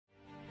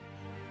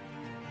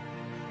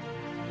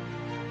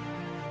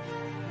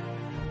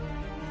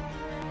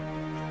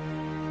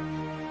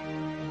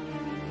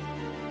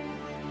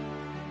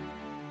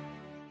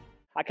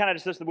I kind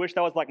of just wish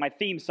that was like my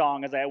theme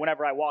song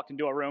whenever I walked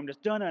into a room,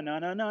 just na na na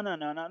na na na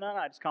na na.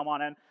 I just come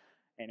on in.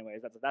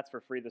 Anyways, that's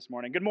for free this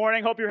morning. Good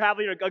morning. Hope you're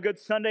having a good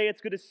Sunday. It's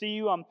good to see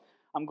you.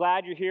 I'm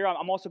glad you're here.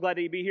 I'm also glad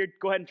that you be here.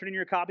 Go ahead and turn in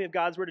your copy of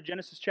God's Word to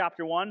Genesis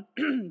chapter 1.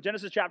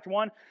 Genesis chapter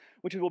 1,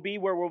 which will be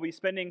where we'll be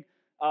spending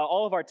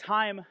all of our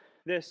time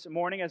this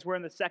morning as we're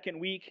in the second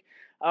week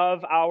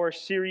of our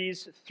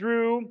series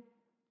through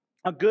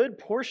a good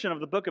portion of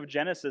the book of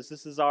Genesis.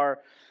 This is our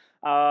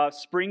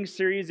spring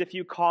series, if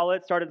you call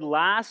it. Started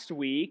last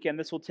week, and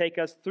this will take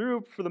us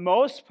through, for the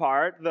most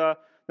part, the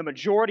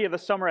majority of the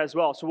summer as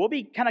well. So we'll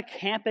be kind of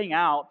camping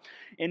out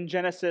in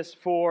Genesis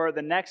for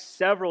the next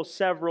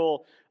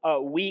several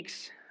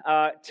weeks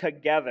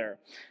together.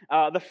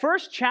 The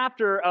first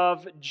chapter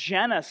of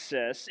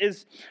Genesis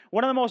is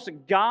one of the most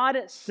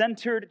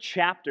God-centered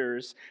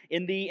chapters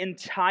in the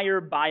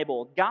entire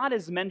Bible. God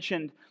is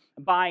mentioned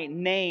by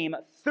name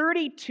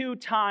 32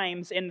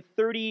 times in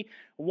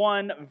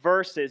 31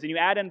 verses. And you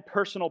add in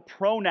personal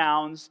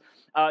pronouns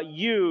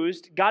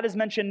used, God is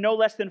mentioned no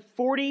less than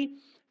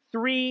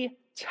 43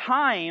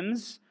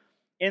 times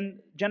in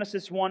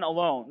Genesis 1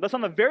 alone. That's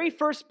on the very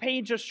first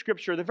page of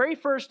Scripture, the very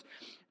first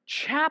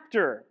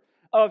chapter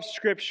of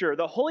Scripture.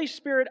 The Holy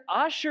Spirit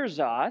ushers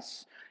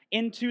us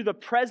into the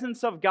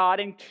presence of God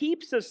and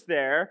keeps us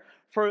there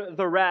for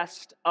the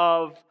rest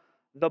of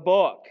the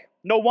book.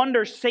 No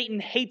wonder Satan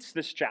hates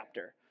this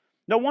chapter.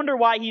 No wonder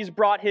why he's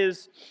brought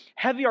his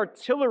heavy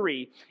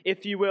artillery,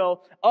 if you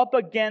will, up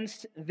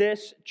against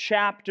this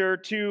chapter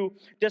to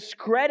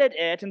discredit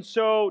it and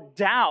sow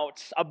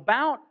doubts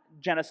about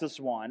Genesis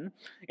 1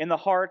 in the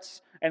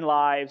hearts and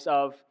lives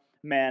of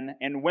men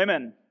and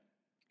women.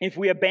 If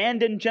we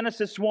abandon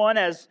Genesis 1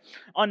 as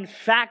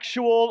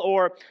unfactual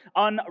or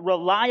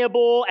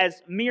unreliable,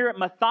 as mere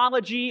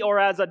mythology, or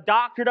as a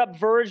doctored up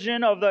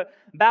version of the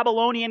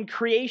Babylonian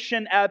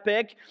creation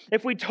epic,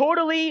 if we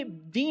totally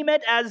deem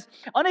it as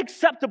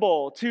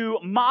unacceptable to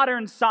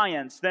modern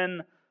science,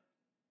 then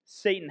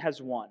Satan has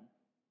won.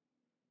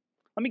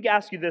 Let me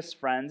ask you this,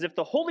 friends. If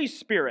the Holy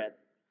Spirit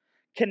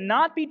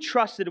cannot be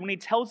trusted when he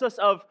tells us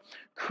of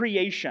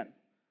creation,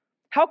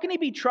 how can he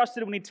be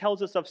trusted when he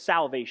tells us of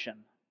salvation?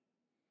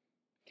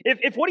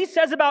 If what he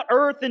says about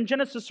earth in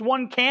Genesis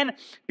 1 can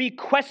be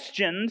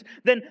questioned,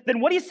 then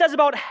what he says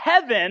about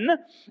heaven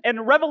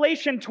in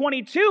Revelation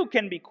 22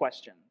 can be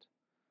questioned.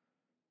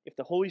 If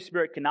the Holy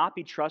Spirit cannot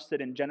be trusted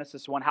in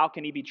Genesis 1, how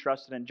can he be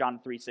trusted in John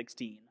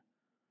 3:16?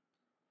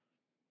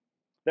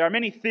 There are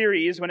many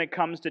theories when it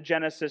comes to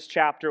Genesis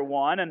chapter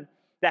 1, and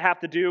that have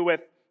to do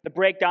with the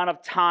breakdown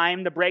of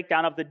time, the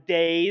breakdown of the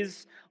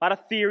days, a lot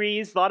of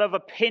theories, a lot of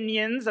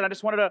opinions, and I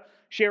just wanted to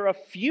share a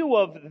few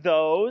of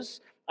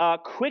those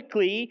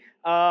quickly,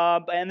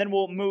 and then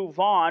we'll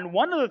move on.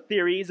 One of the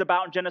theories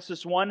about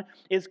Genesis 1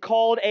 is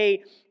called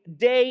a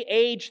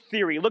day-age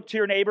theory. Look to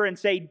your neighbor and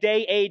say,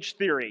 day-age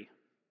theory.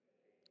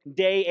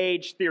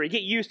 Day-age theory.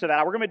 Get used to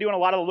that. We're going to be doing a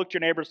lot of the look to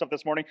your neighbor stuff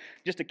this morning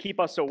just to keep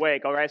us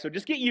awake, all right? So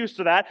just get used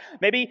to that.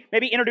 Maybe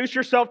introduce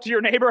yourself to your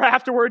neighbor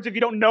afterwards if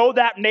you don't know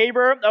that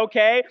neighbor,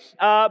 okay?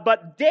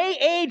 But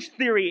day-age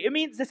theory,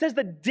 it says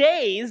the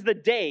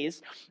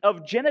days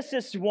of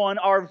Genesis 1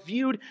 are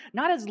viewed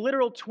not as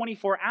literal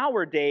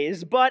 24-hour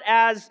days, but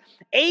as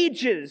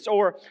ages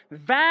or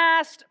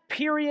vast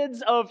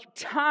periods of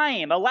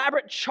time.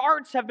 Elaborate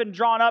charts have been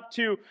drawn up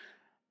to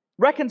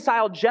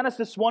reconcile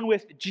Genesis 1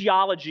 with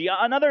geology.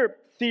 Another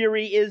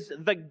theory is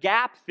the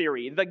gap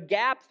theory. The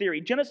gap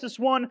theory. Genesis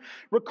 1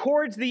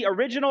 records the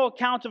original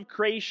account of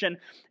creation,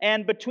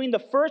 and between the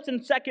first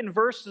and second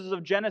verses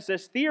of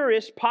Genesis,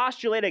 theorists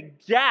postulate a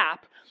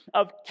gap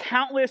of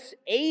countless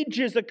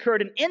ages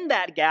occurred, and in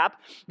that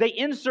gap, they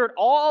insert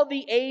all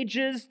the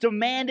ages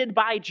demanded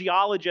by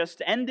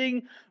geologists,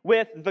 ending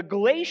with the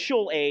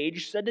glacial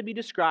age said to be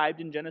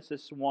described in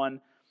Genesis 1,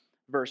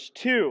 verse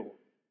 2.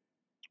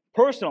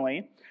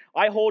 Personally,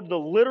 I hold the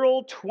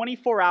literal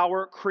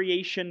 24-hour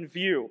creation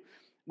view.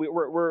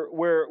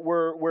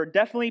 We're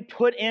definitely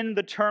put in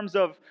the terms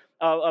of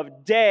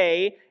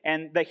day,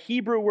 and the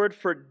Hebrew word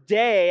for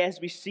day, as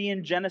we see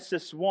in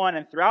Genesis 1,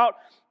 and throughout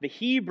the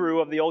Hebrew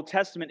of the Old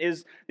Testament,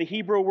 is the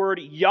Hebrew word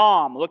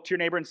yom. Look to your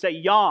neighbor and say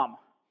yom.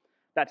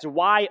 That's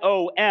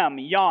Y-O-M,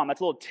 yom.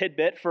 That's a little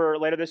tidbit for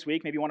later this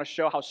week. Maybe you want to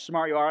show how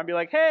smart you are and be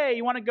like, hey,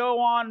 you want to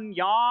go on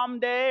Yom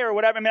Day or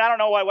whatever? I don't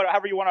know,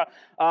 however you want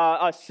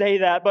to say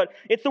that. But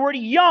it's the word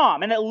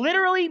yom, and it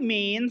literally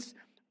means,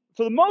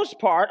 for the most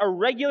part, a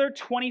regular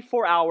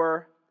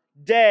 24-hour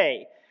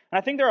day. And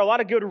I think there are a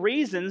lot of good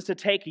reasons to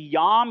take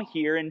yom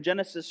here in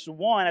Genesis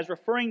 1 as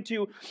referring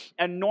to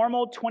a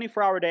normal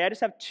 24-hour day. I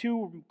just have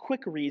two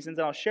quick reasons,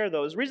 and I'll share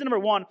those. Reason number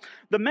one,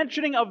 the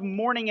mentioning of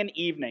morning and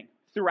evening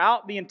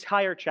throughout the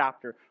entire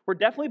chapter. We're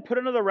definitely put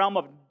into the realm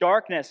of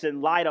darkness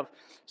in light of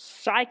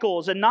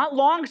cycles, and not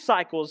long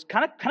cycles,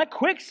 kind of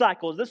quick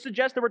cycles. This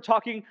suggests that we're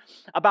talking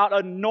about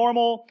a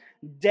normal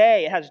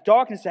day. It has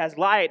darkness, it has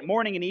light,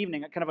 morning and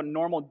evening, kind of a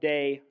normal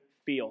day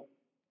feel.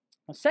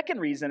 The second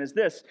reason is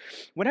this.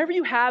 Whenever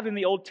you have in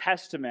the Old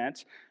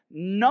Testament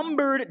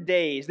numbered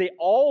days, they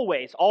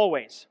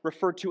always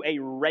refer to a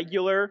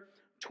regular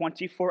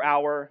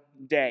 24-hour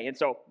day. And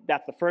so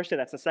that's the first day,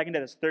 that's the second day,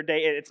 that's the third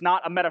day. It's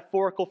not a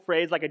metaphorical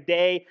phrase like a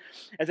day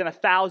as in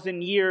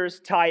 1,000 years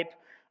type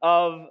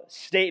of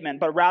statement,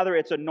 but rather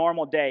it's a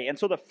normal day. And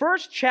so the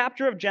first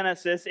chapter of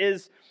Genesis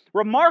is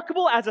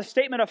remarkable as a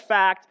statement of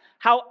fact,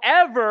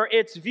 however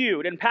it's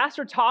viewed. And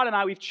Pastor Todd and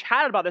I, we've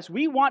chatted about this.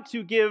 We want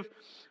to give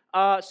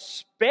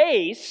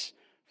space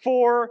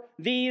for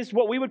these,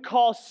 what we would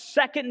call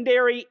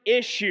secondary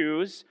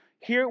issues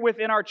here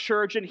within our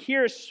church, and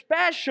here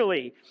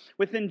especially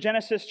within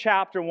Genesis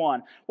chapter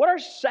 1. What are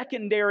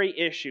secondary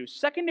issues?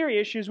 Secondary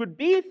issues would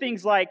be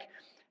things like,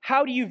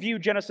 how do you view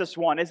Genesis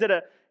 1? Is it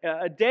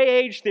a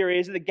day-age theory?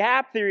 Is it the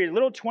gap theory? A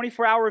little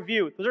 24-hour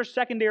view? Those are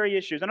secondary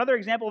issues. Another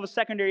example of a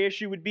secondary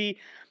issue would be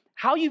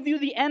how you view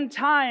the end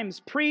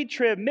times,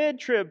 pre-trib,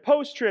 mid-trib,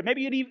 post-trib.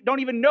 Maybe you don't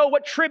even know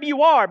what trib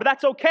you are, but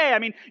that's okay. I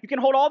mean, you can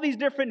hold all these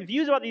different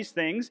views about these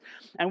things,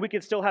 and we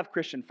can still have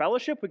Christian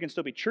fellowship. We can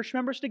still be church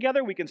members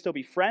together. We can still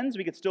be friends.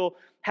 We can still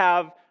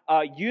have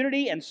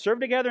unity and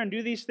serve together and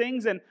do these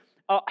things, and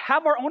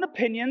have our own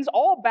opinions,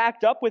 all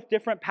backed up with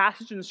different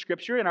passages in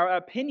Scripture and our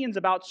opinions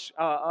about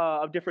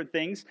of different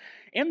things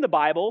in the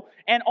Bible,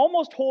 and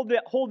almost hold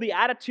the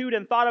attitude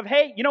and thought of,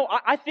 hey,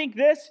 I think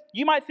this,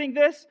 you might think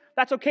this,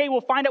 that's okay, we'll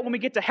find out when we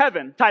get to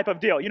heaven type of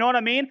deal. You know what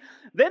I mean?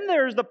 Then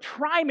there's the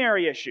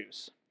primary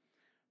issues.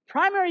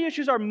 Primary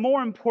issues are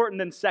more important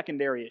than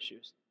secondary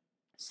issues.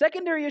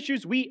 Primary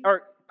issues,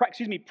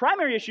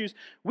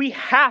 we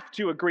have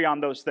to agree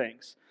on those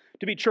things.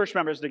 To be church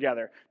members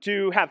together,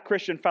 to have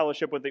Christian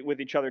fellowship with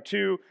each other,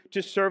 to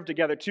serve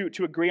together,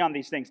 to agree on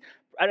these things.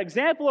 An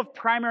example of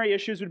primary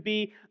issues would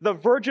be the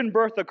virgin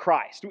birth of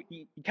Christ.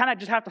 You kind of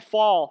just have to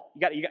fall.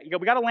 We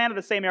got to land in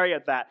the same area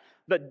at that.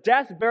 The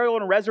death, burial,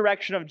 and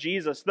resurrection of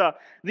Jesus. The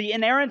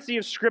inerrancy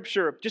of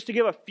Scripture. Just to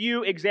give a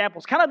few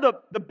examples, kind of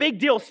the big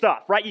deal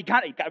stuff, right? We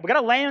got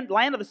to land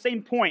at the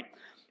same point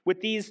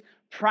with these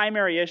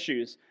primary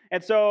issues.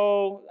 And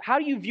so, how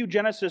do you view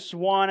Genesis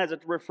 1 as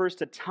it refers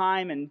to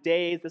time and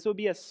days? This would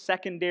be a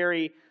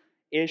secondary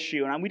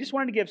issue. And we just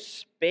wanted to give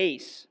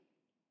space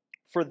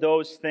for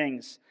those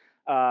things,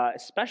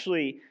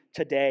 especially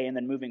today and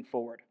then moving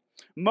forward.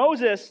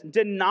 Moses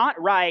did not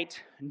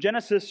write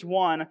Genesis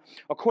 1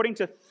 according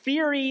to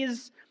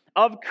theories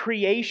of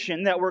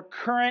creation that were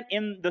current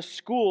in the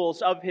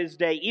schools of his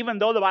day, even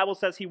though the Bible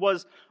says he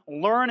was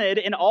learned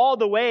in all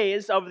the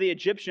ways of the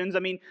Egyptians. I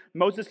mean,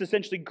 Moses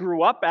essentially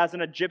grew up as an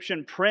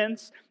Egyptian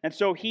prince, and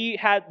so he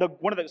had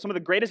some of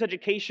the greatest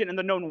education in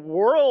the known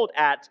world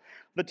at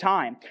the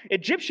time.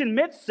 Egyptian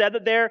myths said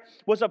that there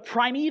was a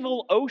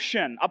primeval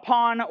ocean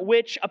upon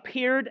which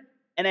appeared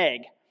an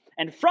egg,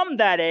 and from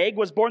that egg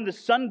was born the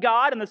sun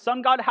god, and the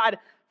sun god had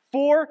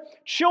 4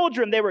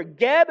 children. They were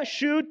Geb,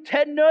 Shu,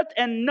 Tednut,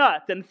 and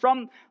Nut. And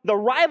from the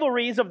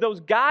rivalries of those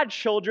god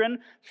children,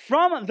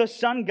 from the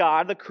sun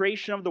god, the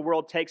creation of the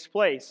world takes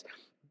place.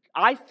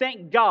 I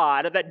thank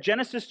God that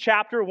Genesis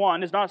chapter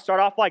 1 does not start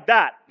off like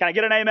that. Can I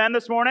get an amen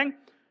this morning?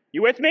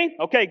 You with me?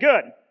 Okay,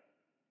 good.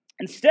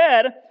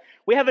 Instead,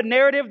 we have a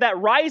narrative that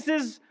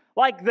rises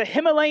like the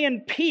Himalayan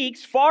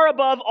peaks far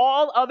above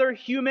all other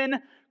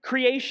human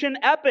creation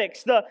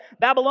epics. The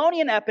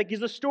Babylonian epic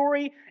is the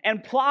story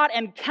and plot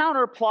and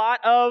counterplot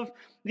of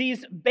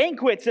these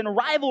banquets and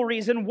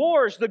rivalries and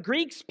wars. The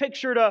Greeks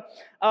pictured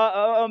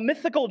a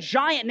mythical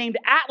giant named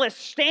Atlas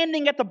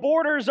standing at the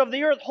borders of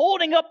the earth,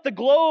 holding up the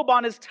globe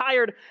on his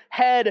tired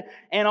head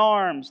and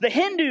arms. The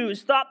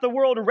Hindus thought the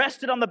world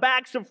rested on the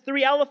backs of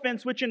 3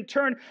 elephants, which in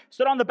turn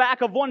stood on the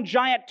back of 1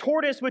 giant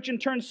tortoise, which in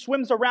turn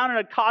swims around in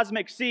a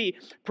cosmic sea.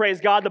 Praise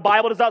God, the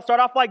Bible does not start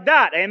off like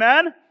that.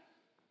 Amen?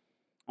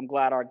 I'm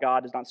glad our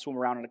God does not swim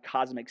around in a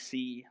cosmic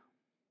sea.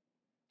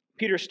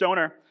 Peter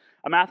Stoner,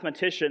 a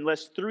mathematician,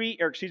 lists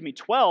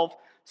 12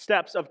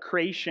 steps of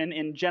creation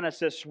in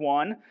Genesis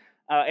 1,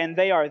 and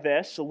they are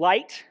this: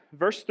 light,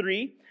 verse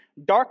 3,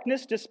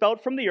 darkness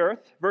dispelled from the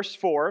earth, verse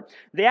 4,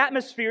 the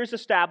atmospheres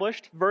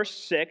established, verse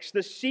 6,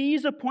 the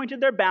seas appointed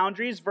their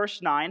boundaries,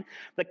 verse 9,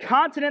 the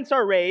continents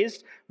are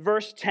raised,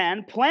 verse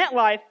 10, plant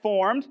life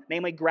formed,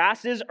 namely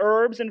grasses,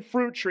 herbs, and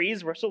fruit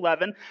trees, verse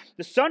 11,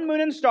 the sun,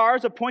 moon, and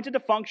stars appointed to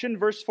function,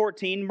 verse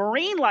 14,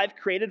 marine life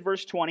created,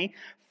 verse 20,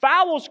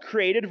 fowls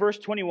created, verse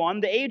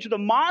 21, the age of the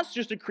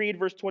monsters decreed,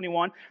 verse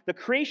 21, the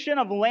creation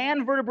of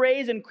land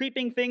vertebrates and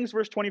creeping things,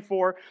 verse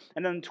 24,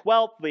 and then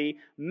 12thly,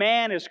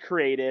 man is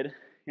created,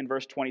 in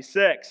verse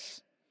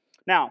 26.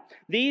 Now,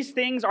 these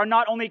things are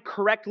not only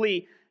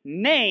correctly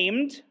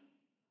named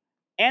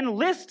and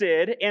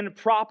listed in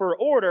proper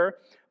order,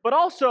 but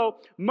also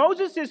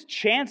Moses'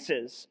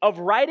 chances of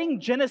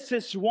writing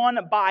Genesis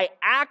 1 by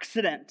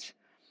accident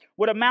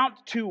would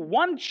amount to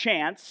 1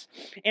 chance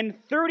in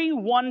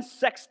 31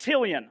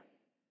 sextillion.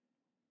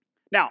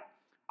 Now,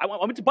 I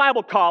went to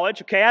Bible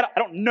college, okay? I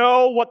don't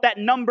know what that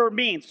number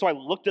means, so I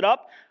looked it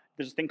up.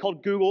 There's this thing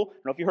called Google. I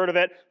don't know if you heard of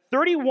it.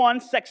 31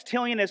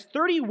 sextillion is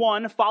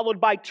 31 followed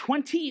by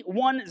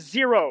 21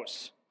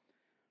 zeros.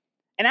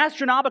 An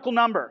astronomical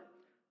number.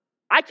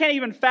 I can't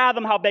even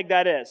fathom how big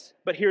that is,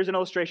 but here's an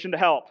illustration to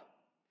help.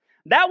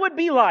 That would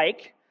be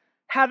like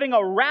having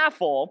a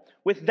raffle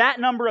with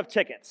that number of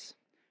tickets.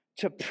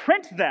 to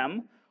print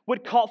them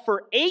would call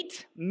for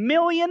 8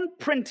 million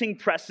printing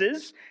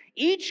presses,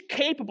 each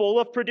capable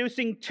of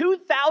producing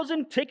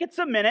 2,000 tickets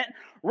a minute,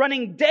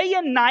 running day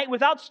and night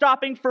without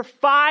stopping for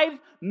 5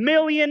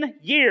 million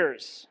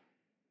years.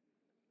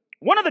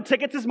 One of the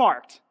tickets is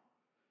marked.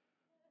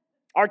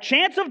 Our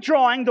chance of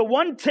drawing the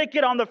one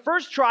ticket on the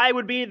first try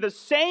would be the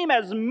same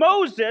as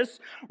Moses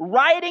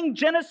writing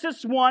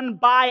Genesis 1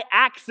 by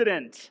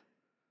accident.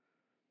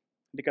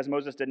 Because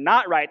Moses did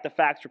not write the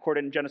facts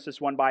recorded in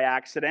Genesis 1 by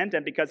accident,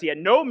 and because he had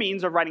no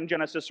means of writing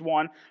Genesis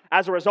 1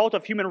 as a result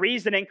of human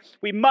reasoning,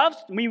 we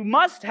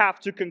must have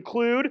to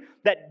conclude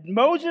that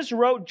Moses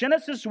wrote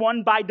Genesis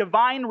 1 by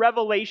divine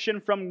revelation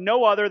from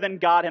no other than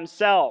God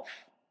himself.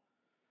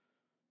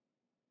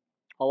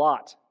 A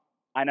lot,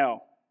 I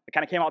know. It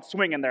kind of came out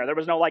swinging there. There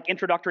was no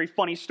introductory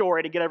funny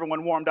story to get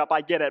everyone warmed up. I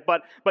get it.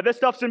 But this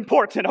stuff's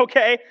important,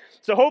 okay?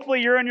 So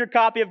hopefully you're in your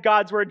copy of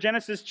God's Word,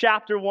 Genesis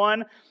chapter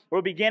 1.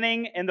 We're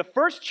beginning in the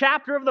first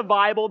chapter of the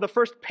Bible, the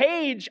first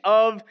page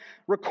of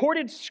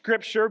recorded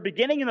Scripture,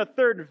 beginning in the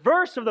third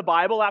verse of the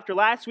Bible. After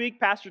last week,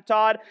 Pastor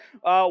Todd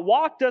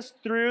walked us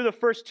through the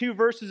first 2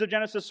 verses of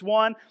Genesis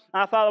 1.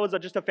 I thought it was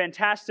just a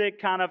fantastic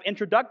kind of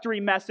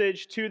introductory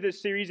message to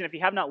this series. And if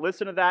you have not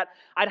listened to that,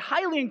 I'd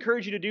highly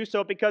encourage you to do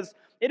so because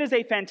it is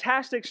a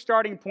fantastic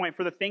starting point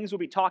for the things we'll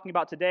be talking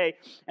about today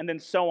and then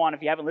so on.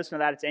 If you haven't listened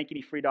to that, it's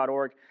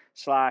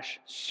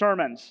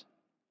ankenyfree.org/sermons.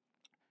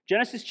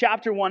 Genesis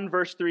chapter 1,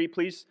 verse 3,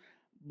 please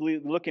be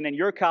looking in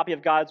your copy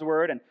of God's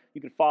Word, and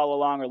you can follow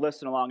along or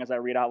listen along as I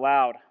read out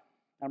loud.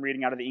 I'm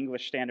reading out of the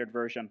English Standard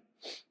Version.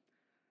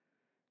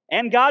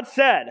 And God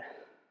said,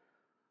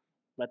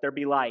 "Let there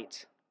be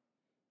light."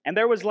 And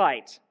there was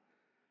light.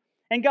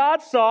 And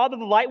God saw that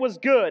the light was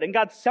good, and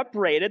God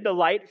separated the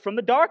light from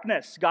the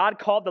darkness. God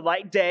called the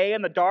light day,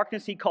 and the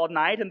darkness he called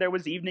night, and there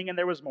was evening and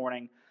there was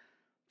morning,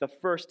 the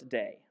first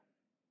day.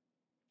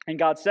 And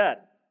God said,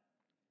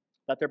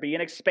 "Let there be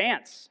an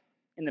expanse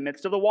in the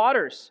midst of the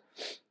waters,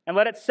 and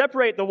let it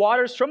separate the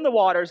waters from the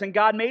waters." And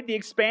God made the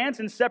expanse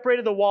and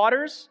separated the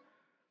waters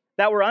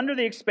that were under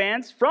the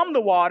expanse from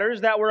the waters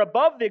that were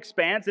above the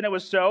expanse, and it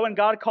was so. And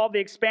God called the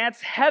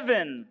expanse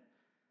heaven.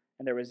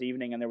 And there was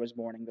evening and there was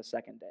morning the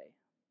second day.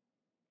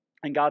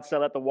 And God said,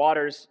 "Let the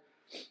waters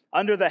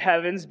under the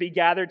heavens be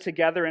gathered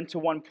together into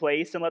one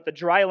place, and let the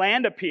dry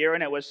land appear."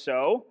 And it was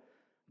so.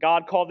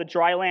 God called the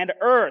dry land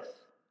earth.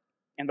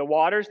 And the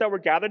waters that were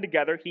gathered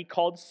together he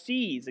called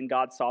seas, and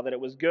God saw that it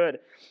was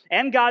good.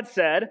 And God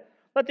said,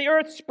 "Let the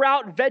earth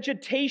sprout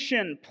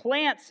vegetation,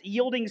 plants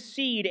yielding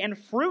seed, and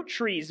fruit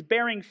trees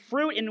bearing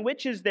fruit in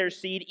which is their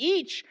seed,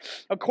 each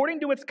according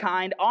to its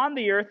kind on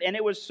the earth." And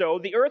it was so.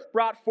 The earth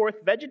brought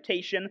forth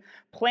vegetation,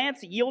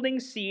 plants yielding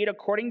seed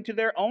according to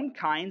their own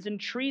kinds, and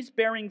trees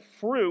bearing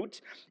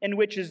fruit in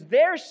which is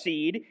their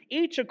seed,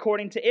 each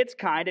according to its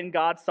kind. And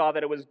God saw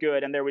that it was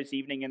good. And there was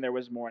evening and there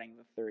was morning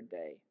the third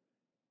day.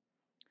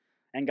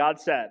 And God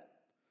said,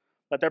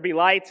 "Let there be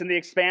lights in the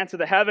expanse of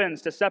the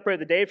heavens to separate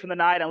the day from the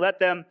night, and let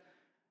them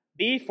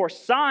be for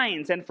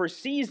signs and for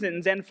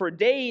seasons and for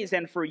days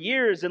and for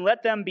years, and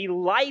let them be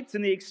lights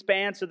in the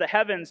expanse of the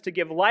heavens to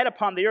give light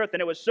upon the earth."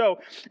 And it was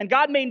so. And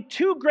God made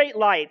 2 great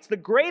lights, the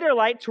greater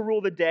light to rule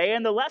the day,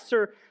 and the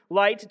lesser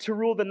light to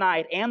rule the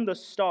night, and the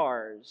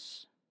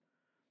stars.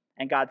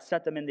 And God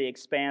set them in the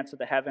expanse of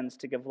the heavens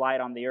to give light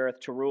on the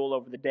earth, to rule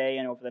over the day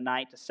and over the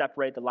night, to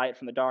separate the light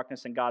from the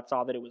darkness. And God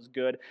saw that it was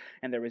good,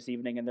 and there was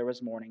evening and there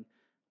was morning,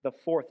 the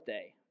fourth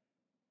day.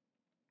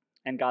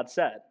 And God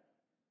said,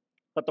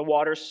 "Let the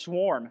waters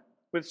swarm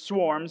with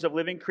swarms of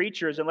living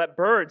creatures, and let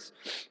birds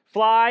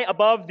fly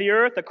above the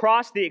earth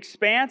across the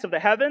expanse of the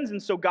heavens."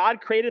 And so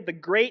God created the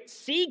great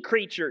sea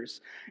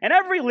creatures and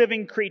every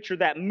living creature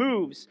that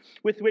moves,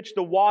 with which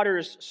the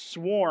waters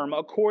swarm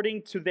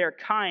according to their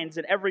kinds,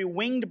 and every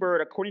winged bird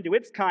according to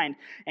its kind.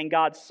 And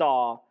God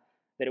saw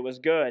that it was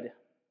good.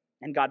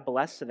 And God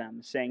blessed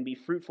them, saying, "Be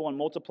fruitful and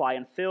multiply,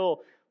 and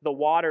fill the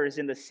waters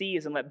in the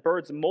seas, and let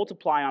birds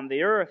multiply on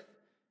the earth."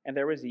 And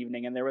there was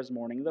evening and there was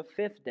morning the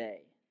fifth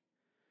day.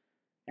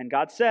 And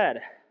God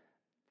said,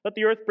 "Let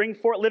the earth bring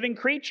forth living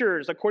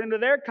creatures according to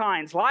their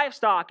kinds,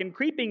 livestock and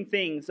creeping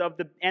things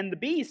and the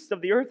beasts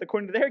of the earth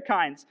according to their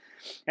kinds."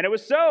 And it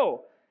was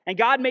so. And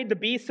God made the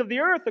beasts of the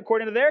earth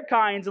according to their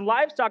kinds, and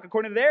livestock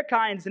according to their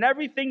kinds, and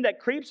everything that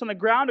creeps on the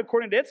ground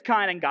according to its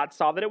kind. And God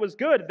saw that it was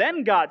good.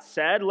 Then God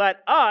said,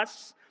 "Let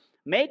us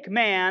make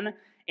man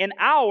in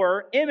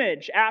our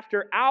image,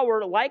 after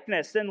our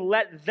likeness, and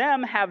let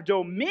them have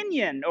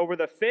dominion over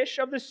the fish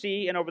of the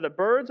sea, and over the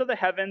birds of the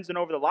heavens, and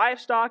over the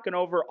livestock, and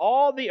over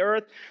all the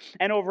earth,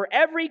 and over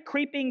every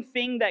creeping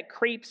thing that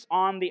creeps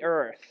on the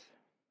earth."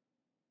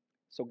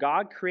 So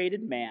God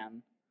created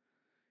man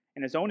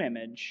in his own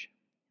image.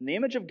 In the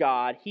image of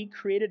God, he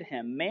created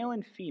him, male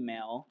and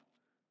female,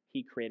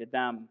 he created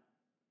them.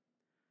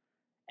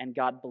 And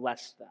God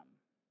blessed them.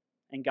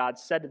 And God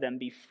said to them,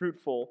 "Be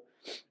fruitful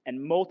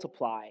and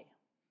multiply,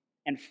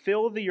 and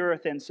fill the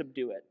earth and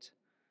subdue it,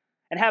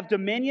 and have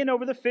dominion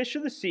over the fish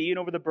of the sea, and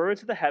over the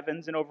birds of the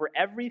heavens, and over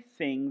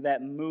everything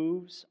that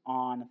moves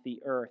on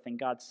the earth." And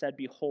God said,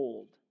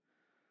 "Behold,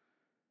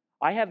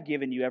 I have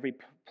given you every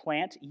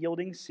plant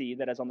yielding seed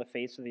that is on the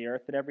face of the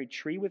earth, and every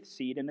tree with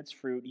seed in its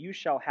fruit. You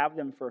shall have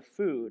them for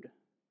food.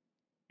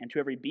 And to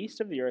every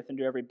beast of the earth, and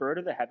to every bird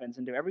of the heavens,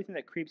 and to everything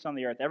that creeps on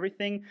the earth,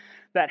 everything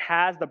that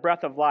has the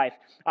breath of life,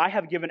 I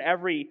have given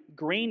every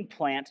green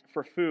plant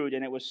for food.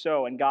 And it was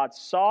so. And God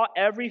saw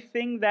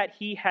everything that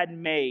he had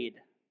made,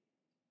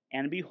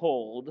 and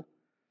behold,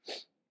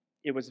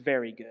 it was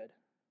very good.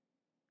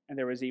 And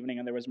there was evening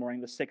and there was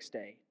morning the sixth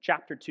day.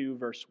 Chapter 2,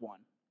 verse 1.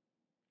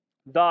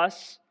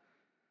 Thus,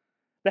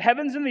 the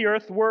heavens and the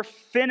earth were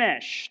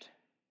finished,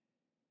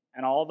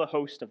 and all the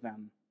host of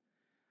them.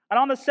 And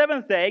on the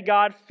seventh day,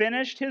 God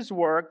finished his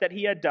work that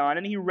he had done,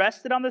 and he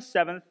rested on the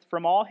seventh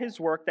from all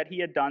his work that he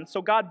had done.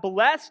 So God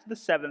blessed the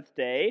seventh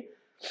day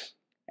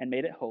and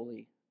made it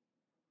holy,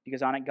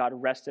 because on it God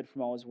rested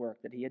from all his work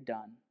that he had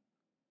done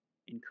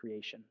in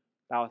creation.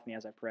 Bow with me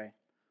as I pray.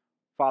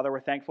 Father, we're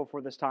thankful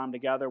for this time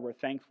together. We're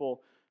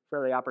thankful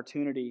for the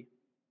opportunity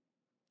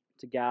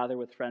to gather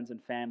with friends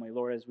and family.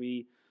 Lord, as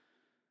we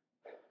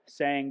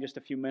sang just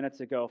a few minutes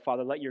ago,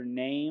 Father, let your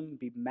name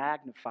be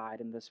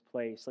magnified in this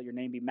place. Let your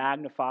name be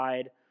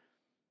magnified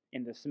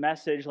in this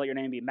message. Let your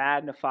name be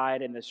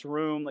magnified in this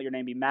room. Let your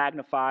name be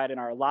magnified in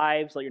our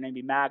lives. Let your name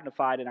be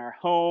magnified in our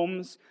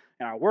homes,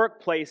 in our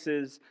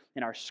workplaces,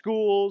 in our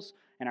schools,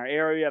 in our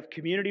area of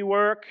community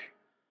work.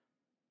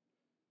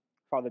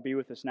 Father, be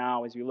with us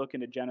now as we look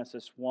into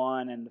Genesis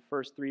 1 and the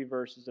first 3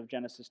 verses of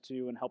Genesis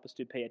 2, and help us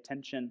to pay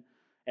attention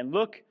and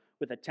look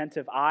with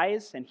attentive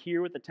eyes and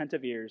hear with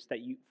attentive ears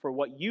for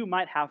what you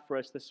might have for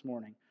us this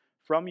morning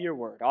from your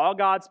word. All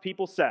God's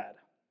people said,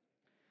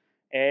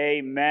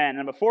 amen.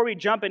 And before we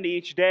jump into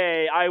each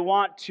day, I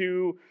want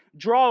to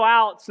draw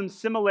out some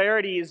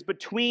similarities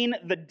between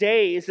the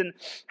days and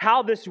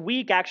how this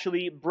week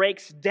actually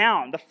breaks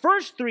down. The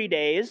first 3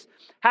 days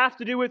have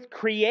to do with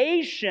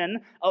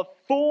creation of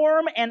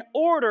form and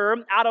order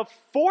out of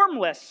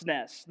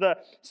formlessness. The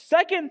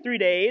second 3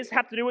 days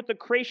have to do with the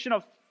creation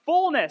of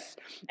fullness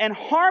and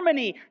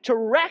harmony to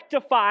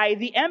rectify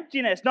the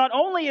emptiness. Not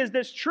only is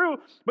this true,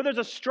 but there's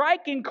a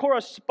striking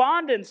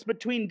correspondence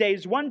between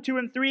days 1, 2,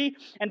 and 3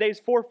 and days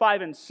 4,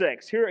 5, and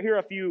 6. Here are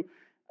a few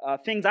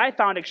things I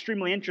found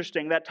extremely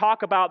interesting that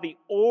talk about the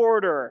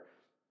order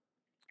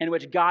in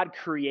which God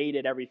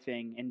created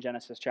everything in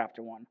Genesis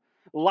chapter 1.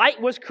 Light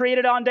was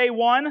created on day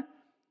 1,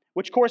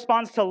 which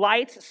corresponds to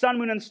lights, sun,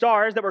 moon, and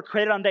stars that were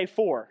created on day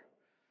 4.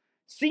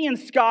 Sea and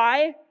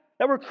sky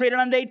that were created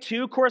on day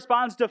 2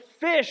 corresponds to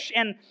fish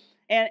and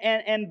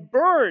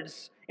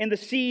birds in the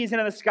seas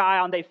and in the sky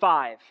on day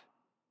 5.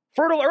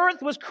 Fertile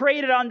earth was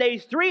created on day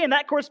 3, and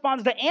that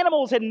corresponds to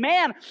animals and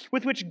man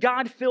with which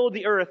God filled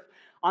the earth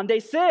on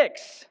day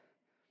 6.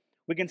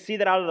 We can see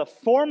that out of the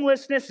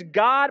formlessness,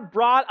 God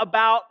brought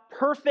about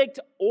perfect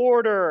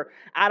order.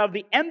 Out of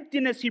the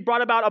emptiness, he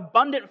brought about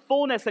abundant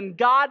fullness, and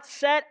God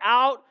set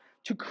out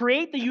to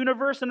create the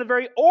universe in a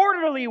very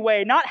orderly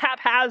way, not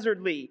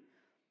haphazardly.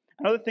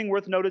 Another thing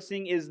worth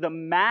noticing is the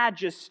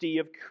majesty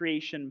of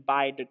creation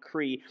by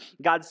decree.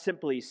 God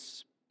simply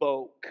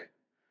spoke,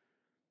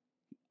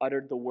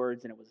 uttered the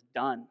words, and it was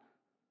done.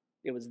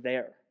 It was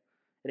there.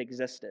 It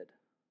existed.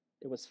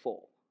 It was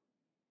full.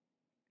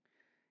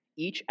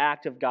 Each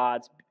act of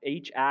God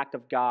each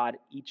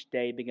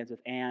day begins with,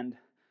 and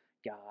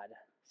God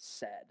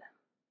said.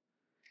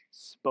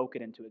 Spoke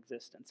it into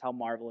existence. How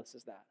marvelous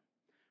is that?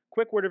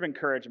 Quick word of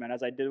encouragement,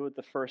 as I did with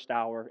the first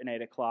hour in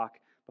 8 o'clock,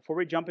 before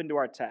we jump into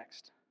our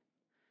text.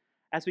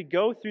 As we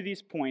go through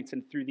these points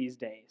and through these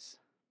days,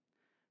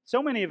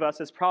 so many of us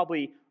has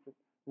probably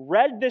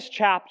read this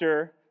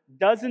chapter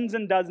dozens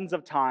and dozens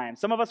of times.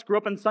 Some of us grew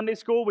up in Sunday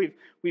school.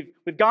 We've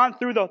gone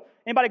through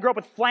anybody grew up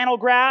with flannel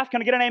graph?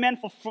 Can I get an amen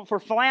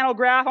for flannel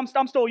graph? I'm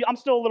still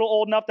a little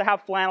old enough to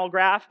have flannel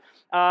graph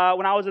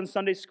when I was in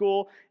Sunday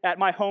school at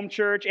my home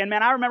church. And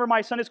man, I remember my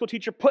Sunday school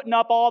teacher putting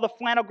up all the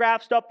flannel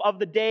graph stuff of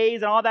the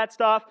days and all that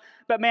stuff.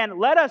 But man,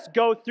 let us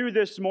go through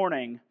this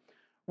morning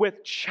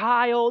with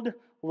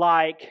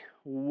childlike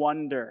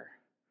wonder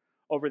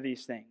over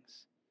these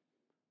things.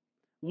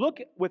 Look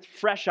with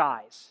fresh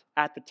eyes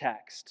at the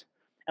text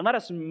and let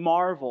us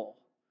marvel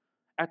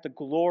at the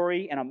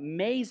glory and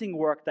amazing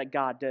work that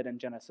God did in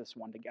Genesis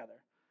 1 together.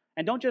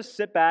 And don't just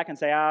sit back and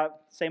say,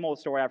 same old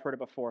story, I've heard it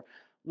before.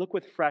 Look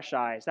with fresh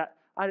eyes.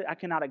 I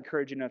cannot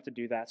encourage you enough to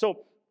do that. So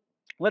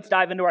let's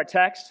dive into our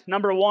text.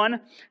 Number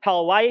 1, how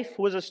life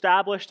was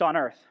established on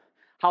earth.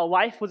 How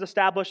life was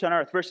established on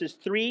earth, verses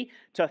 3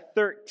 to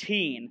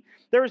 13.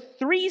 There are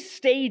 3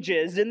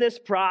 stages in this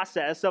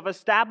process of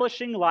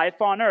establishing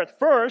life on earth.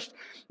 First,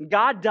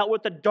 God dealt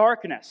with the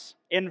darkness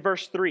in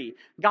verse 3.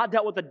 God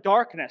dealt with the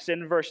darkness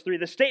in verse 3.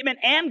 The statement,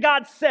 and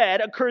God said,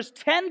 occurs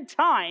 10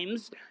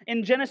 times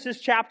in Genesis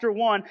chapter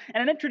 1,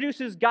 and it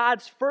introduces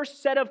God's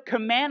first set of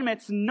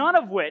commandments, none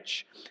of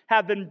which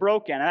have been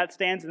broken. And that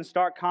stands in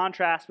stark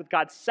contrast with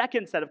God's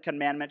second set of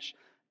commandments,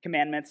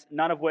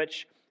 none of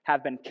which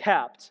have been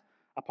kept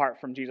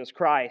apart from Jesus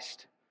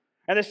Christ.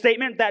 And the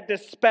statement that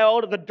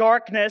dispelled the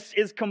darkness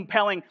is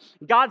compelling.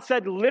 God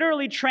said,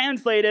 literally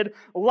translated,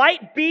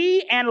 light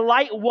be, and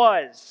light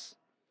was.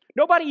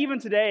 Nobody even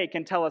today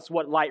can tell us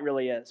what light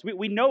really is.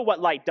 We know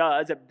what light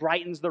does. It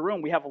brightens the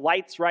room. We have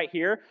lights right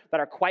here that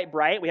are quite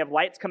bright. We have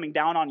lights coming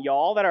down on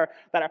y'all that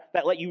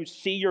let you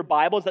see your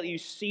Bibles, that let you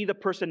see the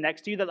person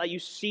next to you, that let you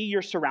see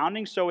your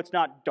surroundings so it's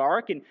not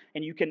dark and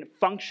you can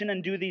function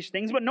and do these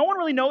things. But no one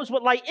really knows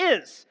what light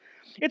is.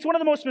 It's one of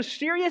the most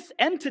mysterious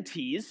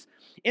entities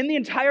in the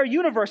entire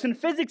universe. In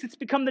physics, it's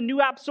become the new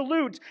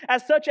absolute,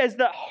 as such as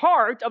the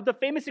heart of the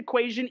famous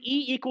equation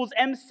E equals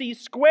mc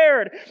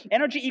squared.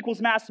 Energy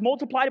equals mass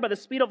multiplied by the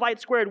speed of light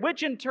squared,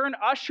 which in turn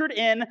ushered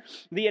in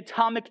the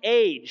atomic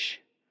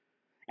age.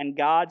 And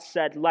God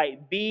said,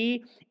 "Light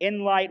be,"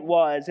 and light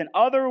was. In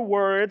other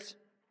words,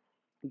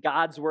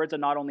 God's words are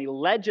not only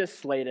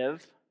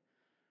legislative,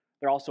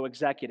 they're also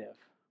executive.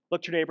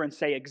 Look to your neighbor and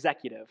say,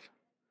 executive.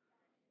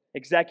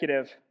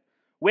 Executive.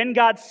 When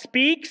God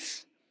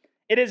speaks,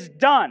 it is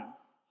done.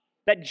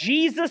 That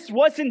Jesus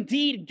was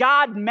indeed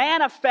God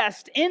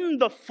manifest in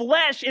the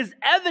flesh is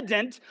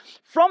evident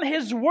from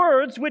his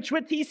words, which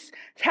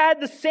had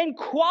the same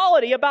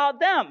quality about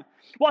them.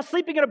 While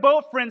sleeping in a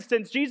boat, for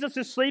instance, Jesus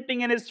is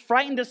sleeping and his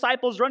frightened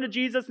disciples run to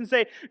Jesus and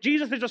say,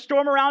 "Jesus, there's a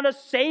storm around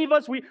us, save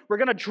us, we're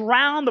going to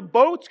drown, the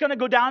boat's going to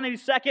go down any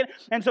second."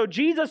 And so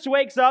Jesus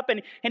wakes up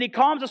and he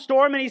calms the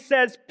storm and he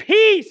says,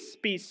 "Peace,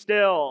 be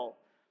still."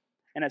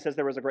 And it says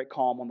there was a great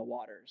calm on the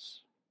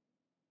waters.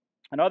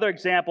 Another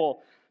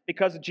example,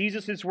 because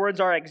Jesus' words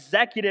are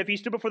executive, he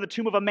stood before the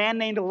tomb of a man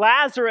named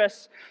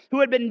Lazarus who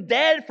had been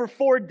dead for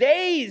 4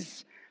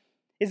 days.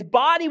 His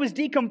body was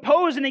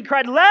decomposed and he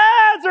cried,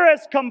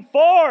 "Lazarus, come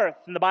forth!"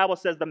 And the Bible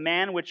says the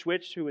man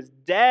who was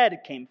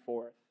dead came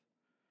forth.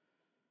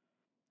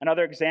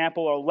 Another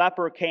example, a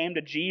leper came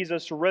to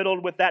Jesus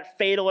riddled with that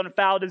fatal and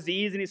foul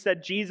disease, and he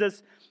said,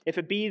 "Jesus, if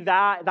it be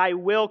thy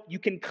will, you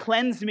can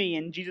cleanse me."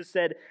 And Jesus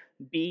said,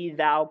 "Be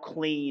thou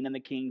clean," in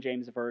the King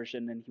James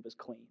Version, and he was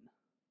clean.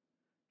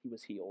 He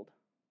was healed.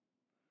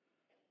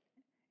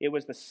 It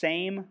was the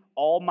same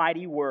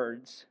almighty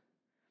words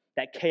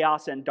that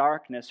chaos and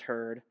darkness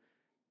heard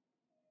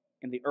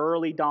in the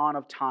early dawn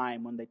of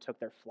time when they took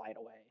their flight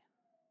away.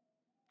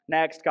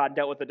 Next, God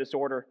dealt with the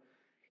disorder.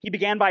 He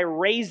began by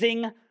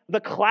raising the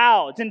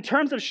clouds. In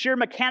terms of sheer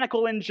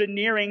mechanical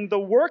engineering, the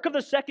work of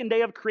the second day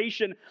of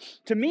creation,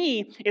 to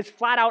me, is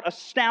flat out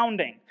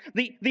astounding.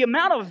 The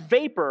amount of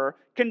vapor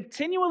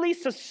continually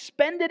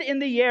suspended in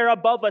the air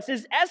above us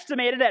is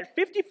estimated at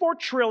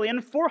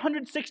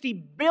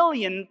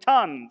 54,460,000,000,000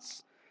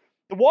 tons.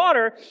 The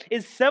water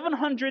is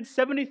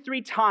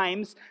 773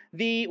 times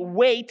the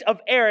weight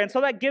of air, and so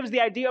that gives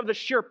the idea of the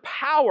sheer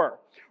power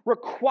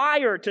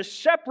required to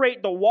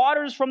separate the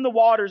waters from the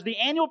waters. The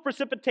annual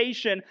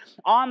precipitation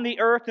on the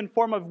earth in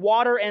form of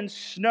water and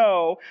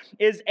snow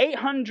is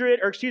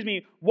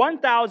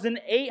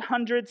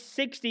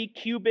 1,860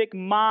 cubic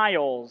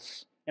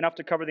miles, enough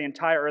to cover the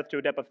entire earth to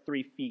a depth of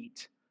 3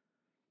 feet.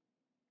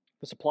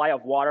 The supply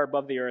of water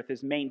above the earth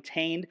is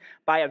maintained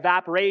by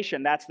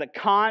evaporation. That's the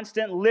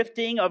constant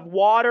lifting of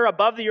water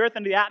above the earth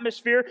into the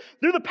atmosphere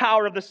through the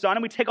power of the sun,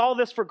 and we take all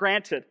this for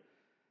granted.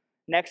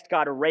 Next,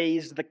 God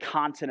raised the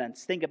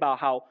continents. Think about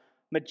how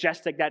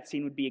majestic that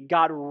scene would be.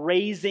 God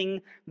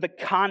raising the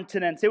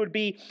continents. It would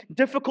be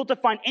difficult to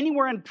find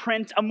anywhere in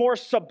print a more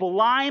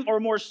sublime or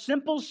more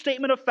simple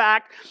statement of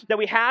fact that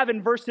we have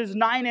in verses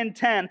 9 and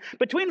 10.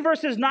 Between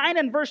verses 9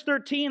 and verse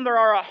 13, there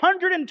are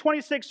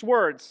 126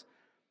 words.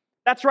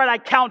 That's right, I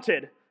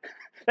counted.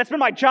 That's been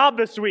my job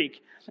this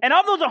week. And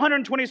of those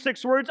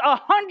 126 words,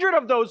 100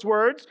 of those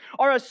words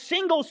are a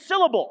single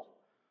syllable.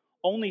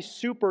 Only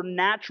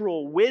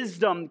supernatural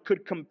wisdom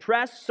could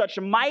compress such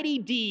mighty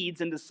deeds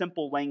into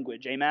simple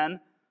language. Amen?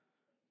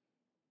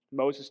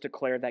 Moses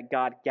declared that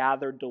God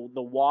gathered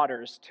the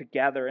waters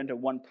together into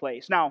one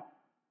place. Now,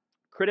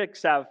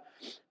 critics have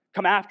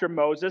come after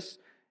Moses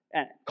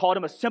and called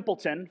him a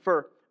simpleton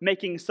for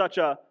making such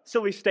a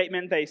silly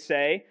statement, they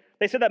say.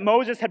 They said that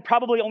Moses had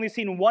probably only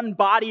seen one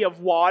body of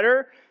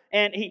water,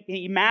 and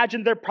he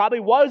imagined there probably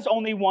was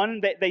only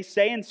one, they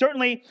say, and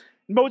certainly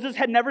Moses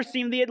had never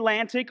seen the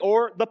Atlantic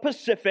or the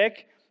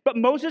Pacific, but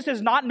Moses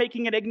is not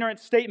making an ignorant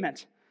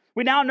statement.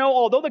 We now know,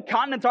 although the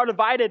continents are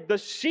divided, the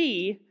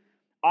sea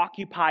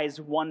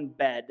occupies one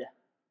bed.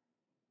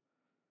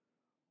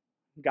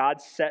 God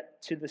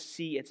set to the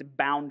sea its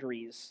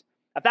boundaries.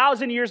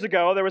 1,000 years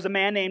ago, there was a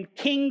man named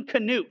King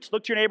Canute.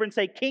 Look to your neighbor and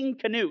say, King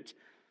Canute.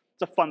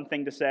 It's a fun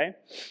thing to say.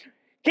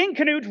 King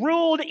Canute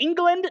ruled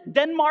England,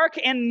 Denmark,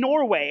 and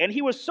Norway, and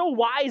he was so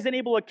wise and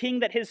able a king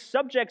that his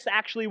subjects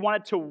actually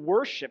wanted to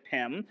worship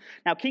him.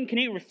 Now, King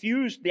Canute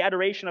refused the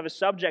adoration of his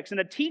subjects, and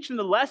to teach them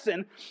the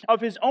lesson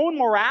of his own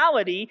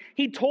morality,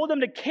 he told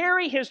them to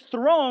carry his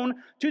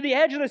throne to the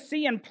edge of the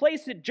sea and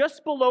place it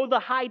just below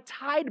the high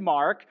tide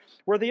mark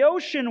where the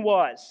ocean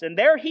was. And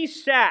there he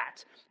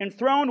sat,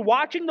 enthroned,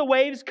 watching the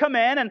waves come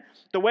in, and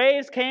the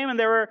waves came and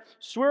they were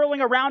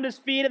swirling around his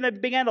feet and they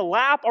began to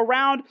lap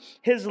around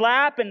his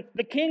lap, and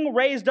the king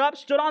raised up,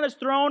 stood on his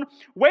throne,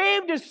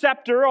 waved his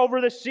scepter over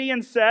the sea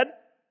and said,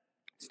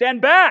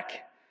 stand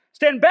back,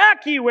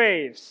 ye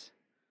waves."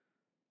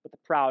 But the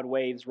proud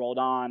waves rolled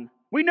on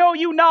We know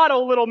you not,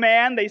 O little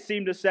man, they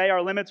seem to say.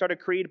 Our limits are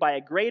decreed by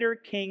a greater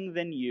king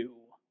than you.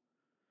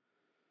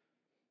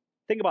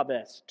 Think about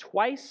this.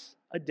 Twice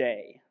a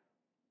day,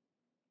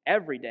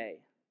 every day,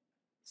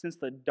 since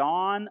the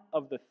dawn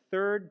of the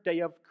third day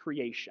of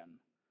creation,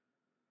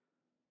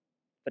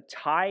 the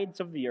tides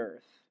of the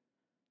earth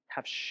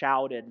have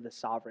shouted the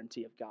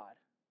sovereignty of God.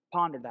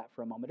 Ponder that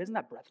for a moment. Isn't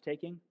that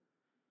breathtaking?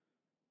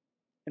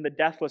 In the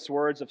deathless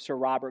words of Sir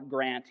Robert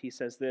Grant, he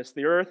says this: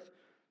 "The earth,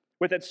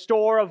 with its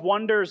store of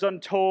wonders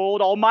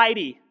untold,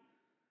 Almighty,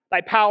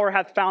 thy power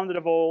hath founded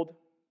of old,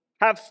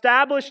 hath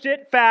established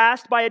it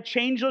fast by a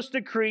changeless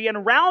decree,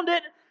 and round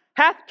it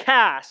hath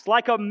cast,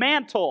 like a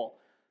mantle,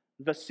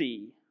 the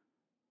sea."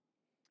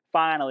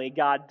 Finally,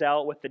 God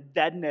dealt with the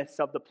deadness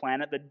of the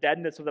planet.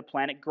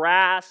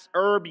 Grass,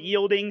 herb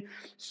yielding,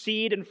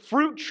 seed, and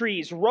fruit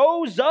trees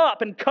rose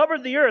up and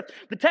covered the earth.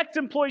 The text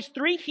employs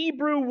 3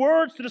 Hebrew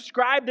words to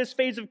describe this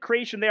phase of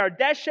creation. They are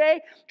deshe,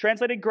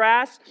 translated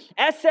grass,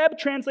 eseb,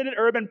 translated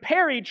herb, and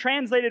peri,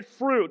 translated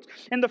fruit.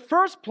 In the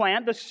first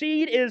plant, the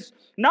seed is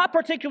not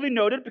particularly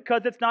noted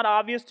because it's not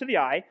obvious to the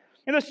eye.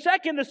 In the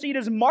second, the seed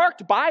is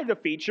marked by the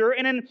feature.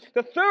 And in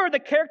the third, the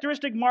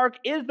characteristic mark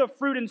is the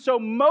fruit. And so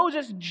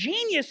Moses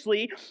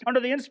geniusly,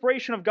 under the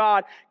inspiration of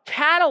God,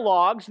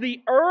 catalogs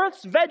the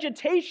earth's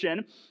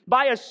vegetation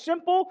by a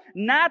simple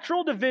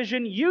natural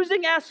division,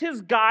 using as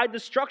his guide the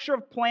structure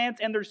of plants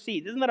and their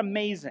seeds. Isn't that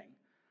amazing?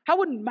 How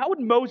would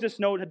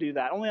Moses know to do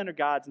that? Only under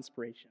God's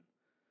inspiration.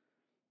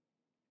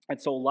 And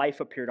so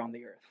life appeared on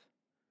the earth.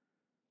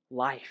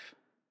 Life.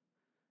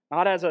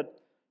 Not as a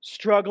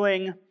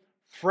struggling,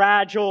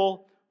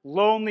 fragile,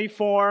 lonely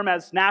form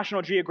as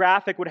National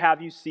Geographic would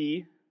have you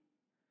see,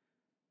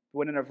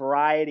 but in a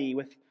variety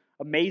with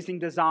amazing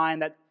design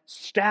that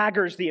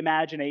staggers the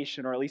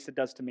imagination, or at least it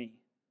does to me.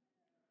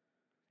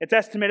 It's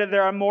estimated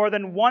there are more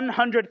than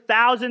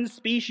 100,000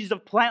 species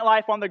of plant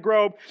life on the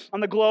globe,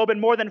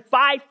 and more than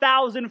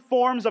 5,000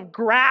 forms of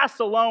grass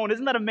alone.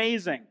 Isn't that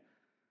amazing?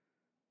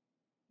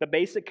 The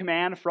basic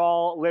command for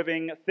all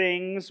living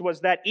things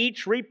was that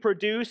each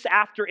reproduce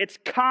after its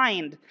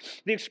kind.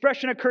 The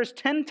expression occurs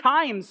 10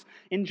 times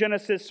in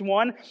Genesis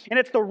 1, and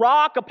it's the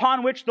rock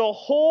upon which the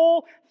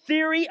whole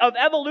theory of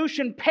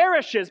evolution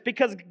perishes,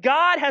 because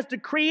God has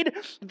decreed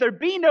that there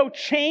be no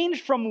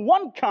change from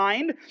one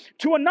kind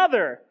to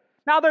another.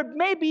 Now, there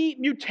may be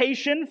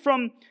mutation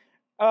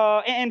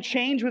and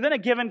change within a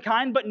given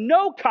kind, but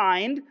no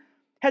kind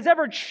has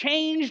ever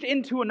changed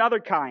into another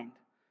kind.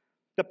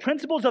 The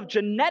principles of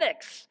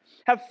genetics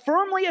have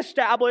firmly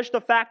established the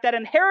fact that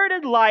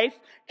inherited life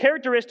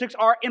characteristics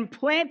are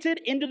implanted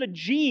into the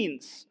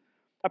genes.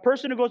 A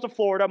person who goes to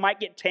Florida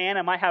might get tan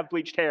and might have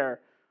bleached hair,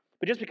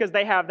 but just because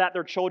they have that,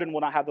 their children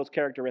will not have those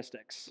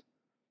characteristics.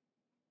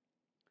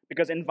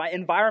 Because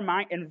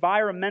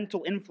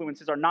environmental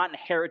influences are not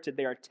inherited,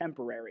 they are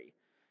temporary.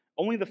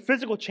 Only the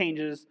physical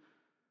changes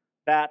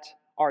that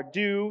are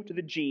due to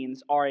the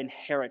genes are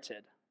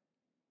inherited.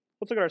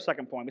 Let's look at our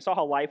second point. We saw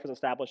how life was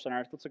established on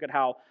earth. Let's look at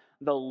how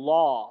the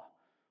law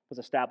was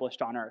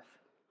established on earth.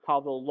 How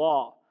the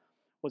law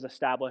was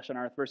established on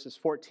earth. Verses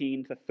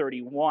 14 to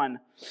 31.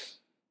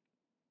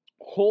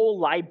 Whole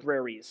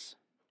libraries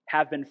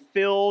have been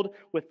filled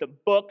with the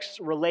books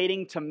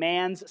relating to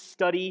man's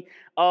study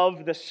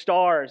of the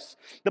stars.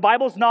 The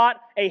Bible's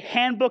not a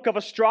handbook of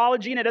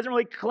astrology, and it doesn't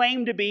really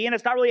claim to be, and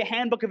it's not really a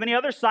handbook of any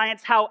other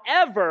science.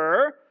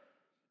 However,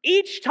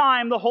 each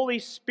time the Holy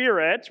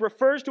Spirit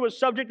refers to a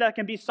subject that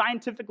can be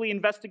scientifically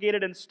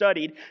investigated and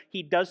studied,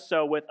 he does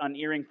so with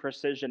unerring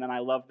precision, and I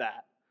love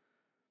that.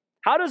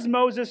 How does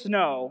Moses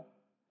know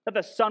that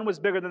the sun was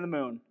bigger than the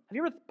moon? Have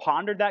you ever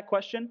pondered that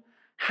question?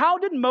 How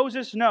did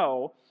Moses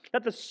know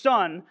that the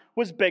sun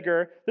was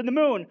bigger than the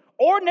moon?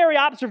 Ordinary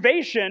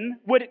observation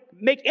would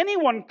make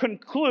anyone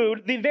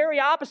conclude the very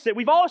opposite.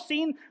 We've all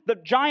seen the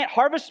giant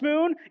harvest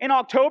moon in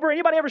October.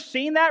 Anybody ever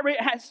seen that?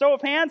 Show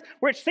of hands.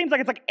 Where it seems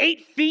like it's like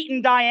 8 feet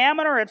in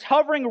diameter. It's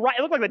hovering right.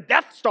 It looks like the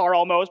Death Star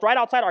almost, right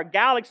outside our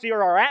galaxy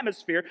or our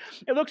atmosphere.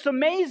 It looks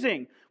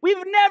amazing.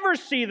 We've never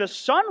seen the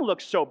sun look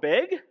so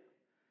big.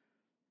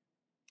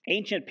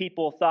 Ancient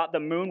people thought the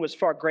moon was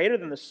far greater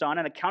than the sun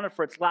and accounted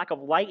for its lack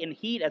of light and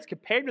heat as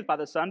compared with by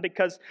the sun,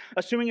 because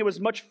assuming it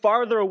was much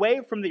farther away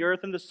from the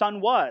earth than the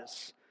sun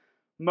was.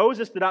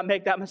 Moses did not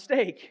make that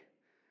mistake.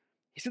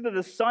 He said that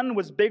the sun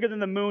was bigger than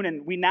the moon,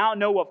 and we now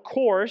know, of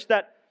course,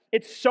 that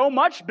it's so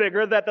much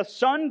bigger that the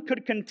sun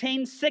could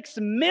contain 6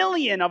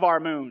 million of our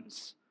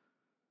moons.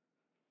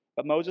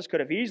 But Moses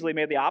could have easily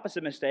made the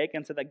opposite mistake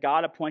and said that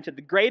God appointed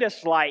the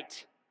greatest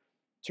light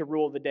to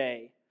rule the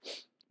day.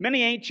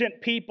 Many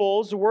ancient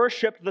peoples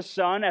worshipped the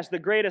sun as the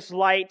greatest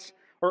light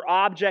or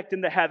object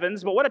in the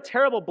heavens, but what a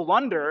terrible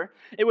blunder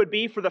it would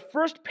be for the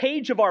first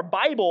page of our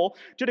Bible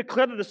to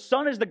declare that the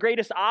sun is the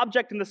greatest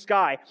object in the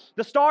sky.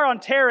 The star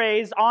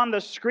Antares on the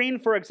screen,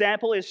 for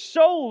example, is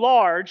so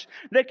large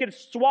that it could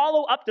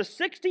swallow up to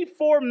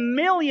 64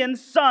 million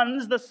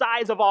suns the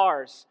size of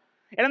ours.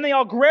 And in the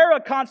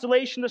Algrera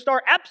constellation, the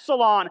star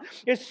Epsilon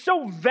is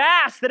so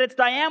vast that its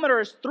diameter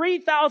is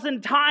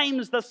 3,000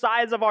 times the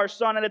size of our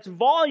sun, and its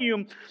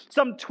volume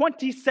some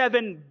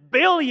 27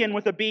 billion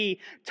with a B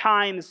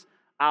times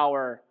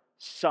our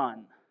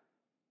sun.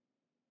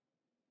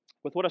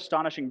 With what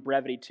astonishing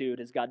brevity, too,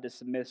 does God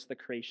dismiss the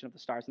creation of the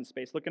stars in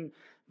space. Look in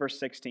verse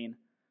 16.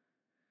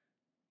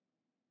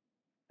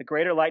 The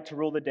greater light to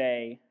rule the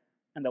day,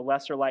 and the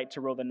lesser light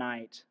to rule the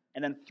night.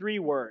 And then 3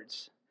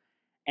 words.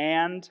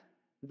 And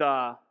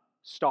the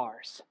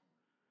stars.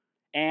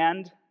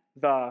 And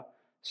the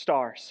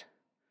stars.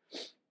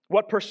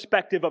 What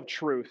perspective of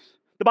truth.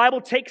 The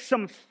Bible takes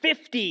some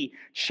 50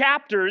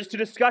 chapters to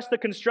discuss the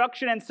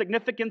construction and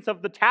significance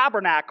of the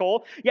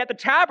tabernacle, yet the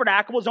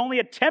tabernacle was only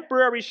a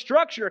temporary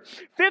structure.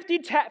 50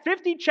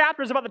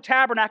 chapters about the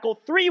tabernacle,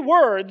 3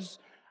 words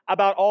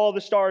about all the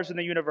stars in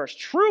the universe.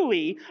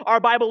 Truly, our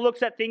Bible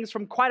looks at things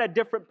from quite a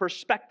different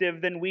perspective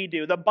than we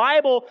do. The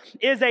Bible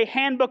is a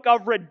handbook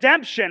of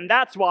redemption.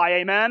 That's why,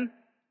 amen?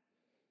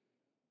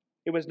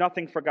 It was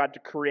nothing for God to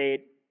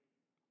create.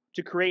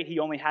 To create, he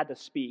only had to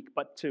speak.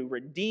 But to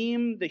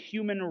redeem the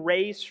human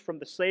race from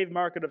the slave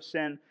market of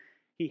sin,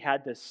 he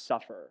had to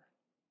suffer.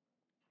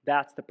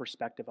 That's the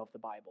perspective of the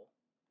Bible.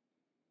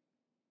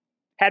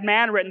 Had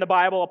man written the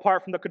Bible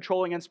apart from the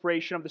controlling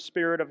inspiration of the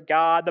Spirit of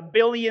God, the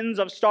billions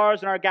of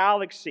stars in our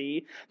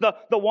galaxy, the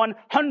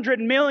 100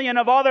 million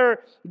of other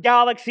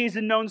galaxies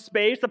in known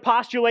space, the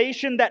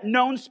postulation that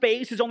known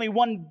space is only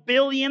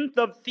 1/billionth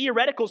of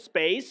theoretical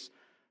space.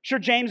 Sure,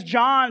 James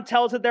John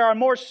tells that there are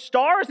more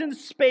stars in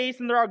space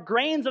than there are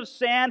grains of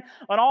sand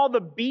on all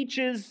the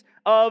beaches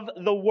of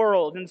the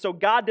world. And so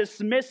God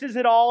dismisses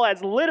it all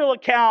as little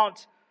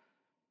account.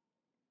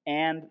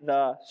 And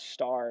the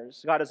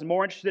stars. God is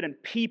more interested in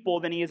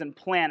people than he is in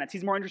planets.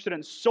 He's more interested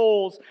in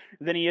souls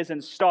than he is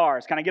in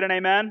stars. Can I get an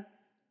amen?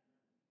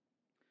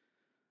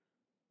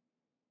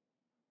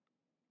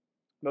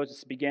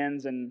 Moses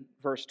begins in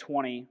verse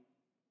 20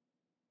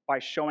 by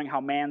showing how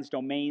man's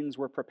domains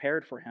were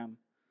prepared for him.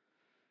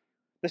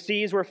 The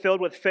seas were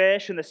filled with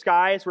fish, and the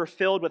skies were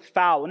filled with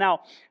fowl.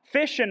 Now,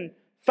 fish and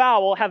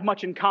fowl have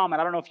much in common.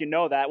 I don't know if you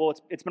know that. Well,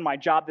 it's been my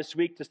job this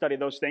week to study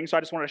those things, so I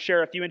just want to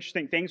share a few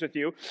interesting things with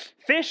you.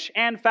 Fish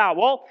and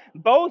fowl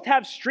both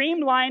have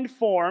streamlined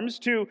forms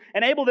to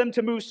enable them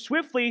to move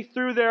swiftly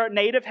through their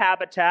native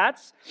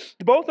habitats.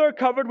 Both are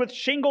covered with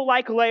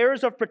shingle-like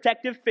layers of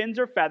protective fins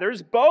or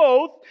feathers.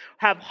 Both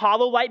have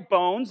hollow-like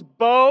bones.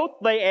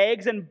 Both lay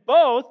eggs, and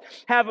both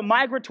have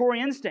migratory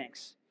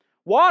instincts.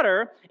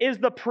 Water is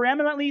the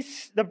preeminently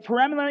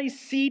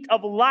seat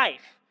of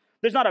life.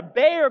 There's not a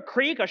bay or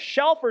creek, a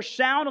shelf or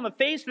sound on the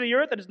face of the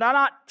earth that does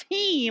not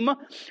teem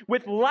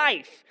with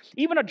life.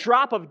 Even a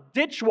drop of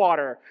ditch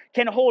water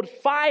can hold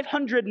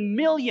 500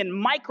 million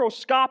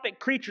microscopic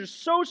creatures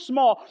so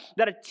small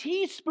that a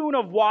teaspoon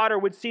of water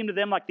would seem to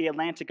them like the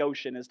Atlantic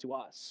Ocean is to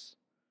us.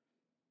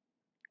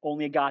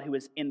 Only a God who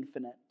is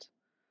infinite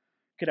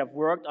could have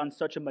worked on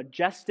such a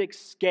majestic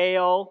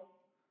scale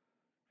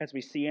as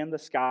we see in the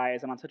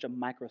skies and on such a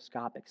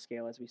microscopic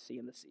scale as we see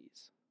in the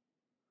seas.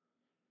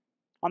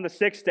 On the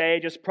 6th day,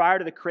 just prior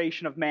to the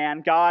creation of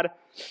man, God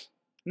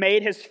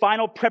made his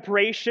final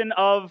preparation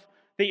of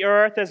the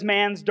earth as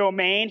man's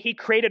domain. He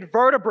created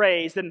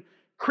vertebrates and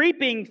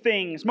creeping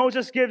things.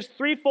 Moses gives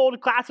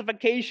 3-fold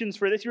classifications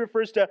for this. He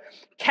refers to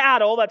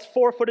cattle, that's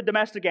 4-footed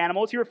domestic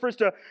animals. He refers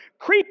to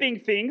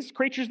creeping things,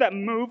 creatures that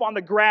move on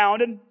the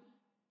ground. And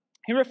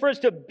he refers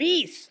to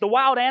beasts, the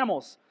wild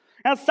animals.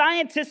 Now,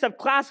 scientists have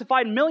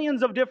classified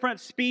millions of different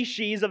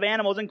species of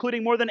animals,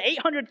 including more than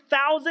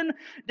 800,000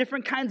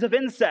 different kinds of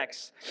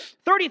insects,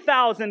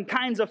 30,000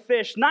 kinds of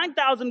fish,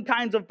 9,000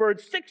 kinds of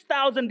birds,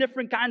 6,000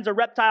 different kinds of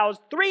reptiles,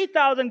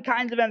 3,000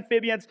 kinds of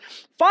amphibians,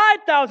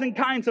 5,000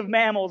 kinds of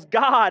mammals.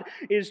 God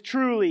is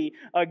truly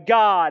a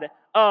God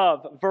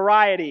of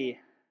variety,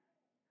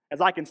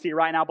 as I can see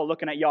right now by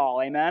looking at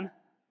y'all. Amen?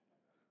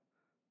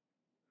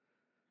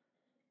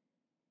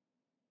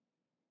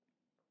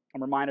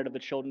 I'm reminded of the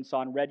children's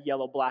song, red,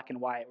 yellow, black, and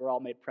white. We're all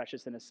made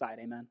precious in his sight.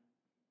 Amen.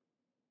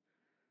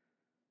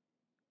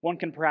 One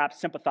can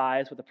perhaps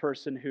sympathize with a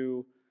person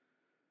who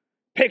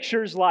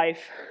pictures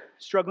life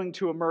struggling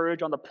to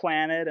emerge on the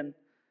planet and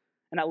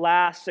at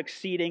last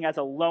succeeding as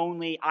a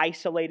lonely,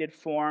 isolated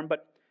form.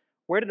 But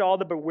where did all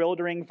the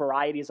bewildering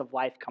varieties of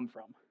life come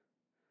from?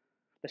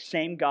 The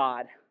same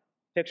God.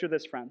 Picture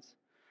this, friends.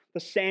 The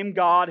same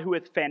God who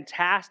with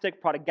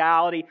fantastic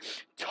prodigality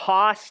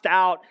tossed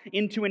out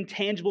into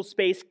intangible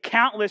space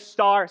countless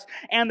stars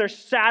and their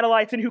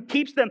satellites, and who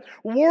keeps them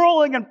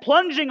whirling and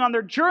plunging on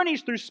their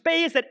journeys through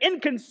space at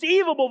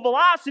inconceivable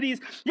velocities,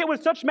 yet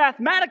with such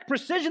mathematic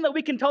precision that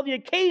we can tell the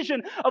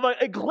occasion of an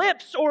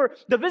eclipse or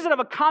the visit of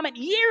a comet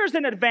years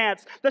in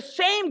advance. The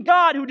same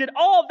God who did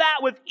all of that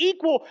with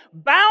equal,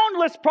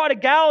 boundless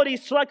prodigality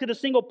selected a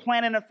single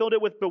planet and filled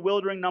it with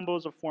bewildering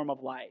numbers of form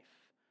of life.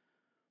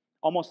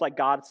 Almost like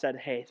God said,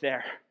 hey,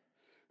 there,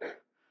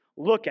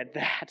 look at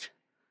that.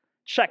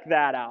 Check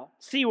that out.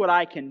 See what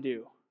I can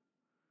do.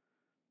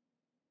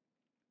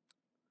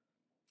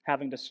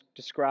 having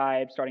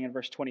described, starting in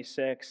verse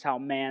 26, how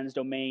man's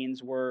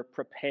domains were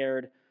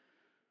prepared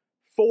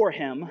for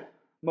him,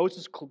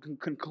 Moses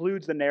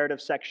concludes the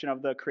narrative section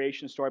of the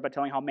creation story by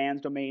telling how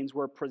man's domains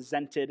were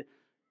presented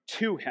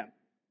to him.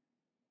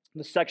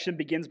 The section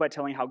begins by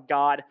telling how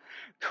God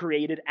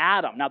created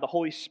Adam. Now, the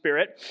Holy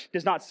Spirit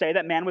does not say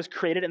that man was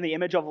created in the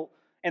image of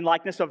and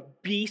likeness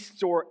of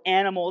beasts or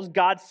animals.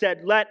 God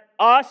said, "Let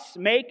us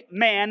make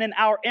man in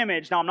our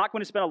image." Now, I'm not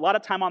going to spend a lot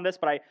of time on this,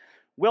 but I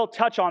will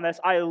touch on this.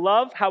 I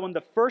love how in the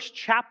first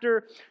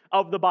chapter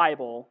of the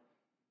Bible,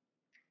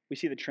 we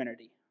see the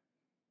Trinity.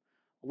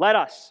 Let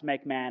us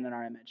make man in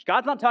our image.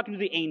 God's not talking to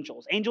the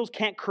angels. Angels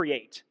can't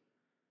create.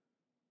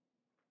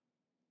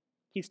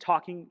 He's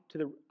talking to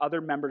the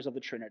other members of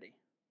the Trinity,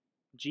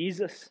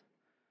 Jesus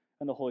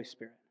and the Holy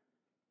Spirit.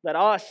 Let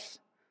us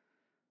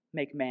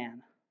make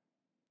man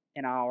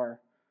in our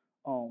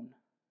own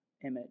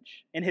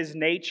image. In his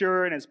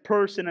nature, in his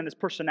person, in his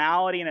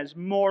personality, in his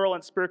moral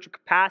and spiritual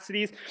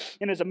capacities,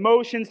 in his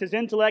emotions, his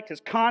intellect,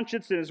 his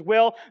conscience, and his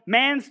will,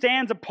 man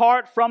stands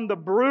apart from the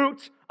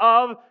brute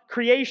of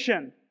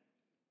creation.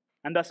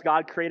 And thus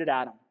God created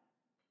Adam.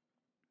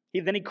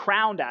 Then he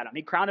crowned Adam.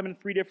 He crowned him in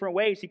three different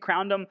ways. He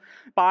crowned him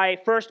by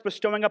first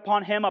bestowing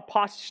upon him a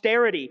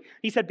posterity.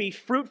 He said, "Be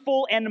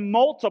fruitful and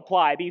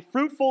multiply. Be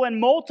fruitful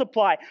and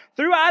multiply."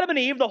 Through Adam and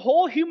Eve, the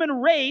whole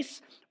human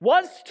race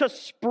was to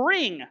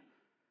spring.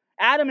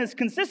 Adam is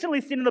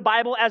consistently seen in the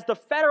Bible as the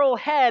federal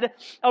head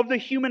of the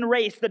human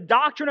race. The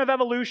doctrine of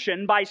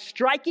evolution, by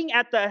striking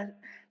at the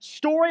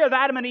story of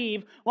Adam and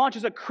Eve,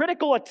 launches a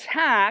critical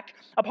attack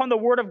upon the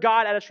Word of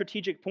God at a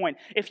strategic point.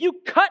 If you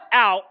cut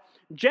out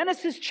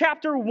Genesis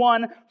chapter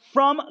 1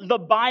 from the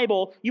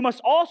Bible, you must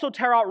also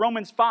tear out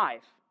Romans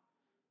 5.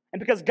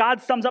 And because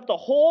God sums up the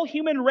whole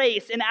human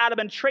race in Adam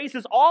and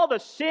traces all the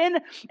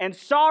sin and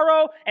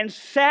sorrow and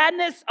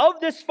sadness of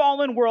this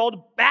fallen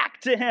world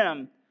back to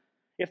him.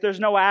 If there's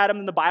no Adam,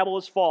 then the Bible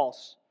is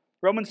false.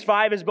 Romans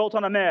 5 is built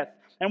on a myth,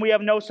 and we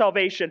have no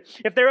salvation.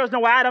 If there is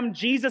no Adam,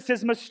 Jesus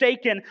is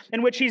mistaken,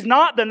 in which he's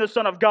not then the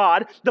Son of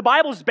God. The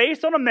Bible is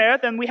based on a myth,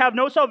 and we have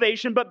no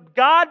salvation, but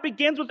God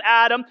begins with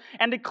Adam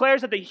and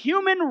declares that the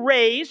human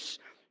race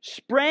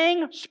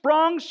sprung,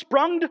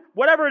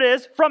 whatever it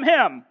is, from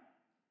him.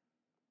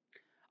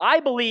 I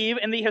believe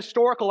in the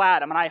historical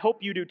Adam, and I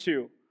hope you do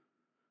too.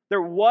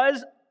 There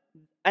was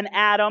an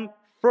Adam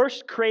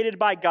first created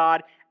by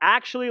God,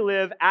 actually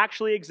lived,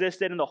 actually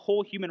existed, and the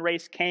whole human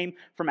race came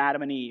from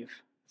Adam and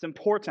Eve. It's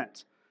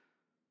important.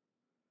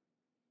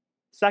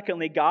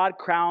 Secondly, God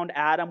crowned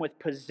Adam with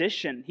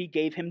position. He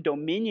gave him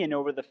dominion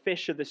over the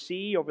fish of the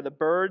sea, over the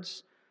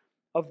birds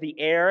of the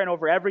air, and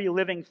over every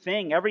living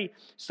thing, every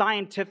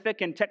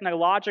scientific and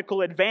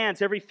technological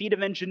advance, every feat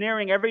of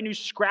engineering, every new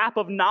scrap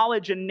of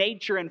knowledge and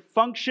nature and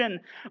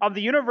function of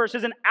the universe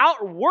is an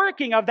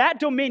outworking of that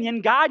dominion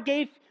God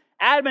gave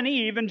Adam and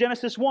Eve in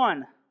Genesis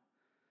 1.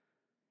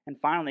 And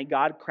finally,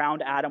 God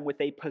crowned Adam with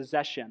a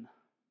possession.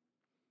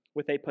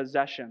 With a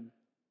possession.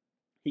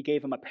 He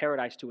gave him a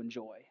paradise to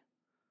enjoy.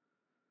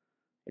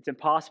 It's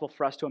impossible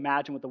for us to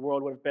imagine what the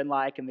world would have been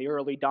like in the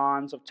early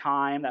dawns of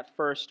time, that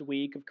first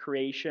week of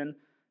creation.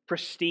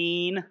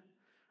 Pristine,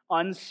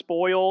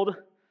 unspoiled.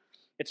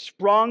 It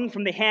sprung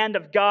from the hand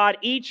of God.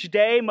 Each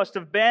day must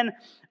have been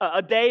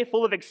a day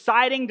full of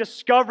exciting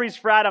discoveries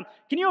for Adam.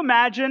 Can you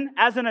imagine,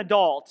 as an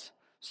adult,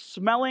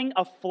 smelling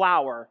a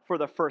flower for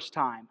the first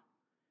time?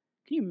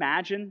 Can you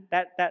imagine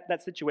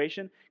that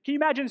situation? Can you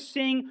imagine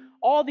seeing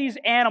all these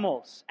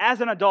animals as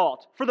an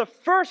adult for the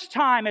first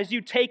time as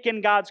you take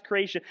in God's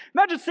creation?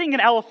 Imagine seeing an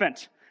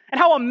elephant and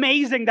how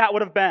amazing that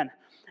would have been.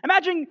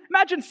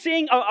 Imagine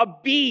seeing a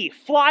bee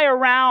fly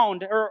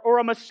around or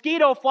a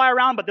mosquito fly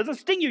around but doesn't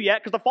sting you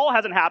yet because the fall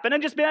hasn't happened,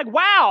 and just being like,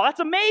 wow, that's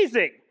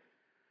amazing.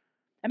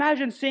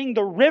 Imagine seeing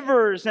the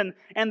rivers and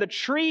the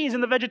trees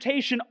and the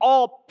vegetation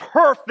all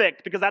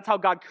perfect because that's how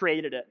God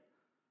created it.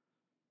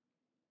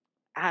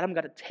 Adam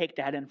got to take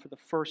that in for the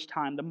first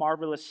time, the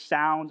marvelous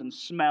sounds and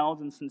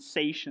smells and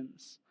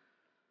sensations.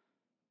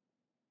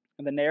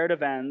 And the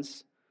narrative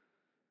ends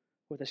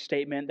with a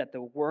statement that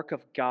the work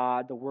of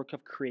God, the work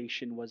of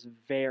creation, was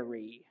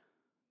very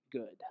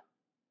good.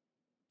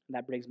 And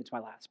that brings me to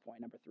my last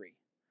point, number 3.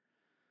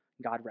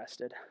 God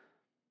rested.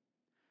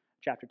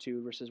 Chapter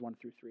 2, verses 1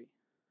 through 3.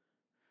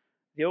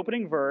 The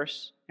opening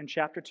verse in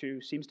chapter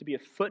 2 seems to be a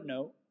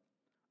footnote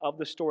of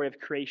the story of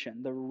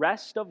creation. The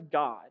rest of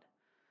God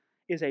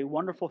is a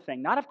wonderful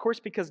thing. Not, of course,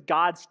 because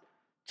God's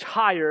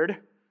tired,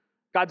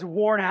 God's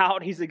worn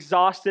out, he's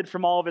exhausted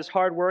from all of his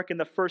hard work in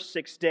the first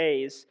 6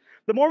 days.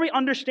 The more we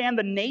understand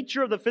the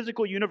nature of the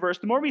physical universe,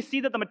 the more we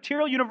see that the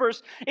material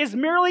universe is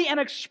merely an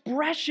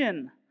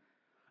expression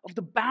of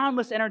the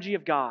boundless energy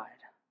of God.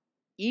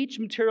 Each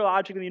material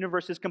object in the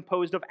universe is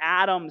composed of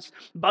atoms,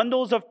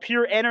 bundles of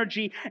pure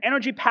energy,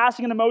 energy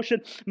passing into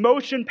motion,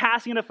 motion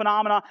passing into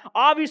phenomena.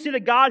 Obviously,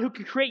 the God who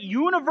can create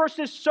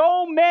universes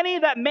so many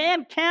that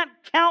man can't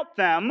count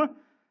them,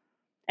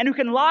 and who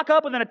can lock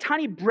up within a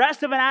tiny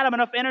breast of an atom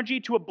enough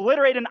energy to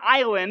obliterate an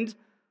island,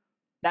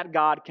 that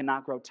God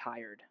cannot grow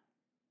tired.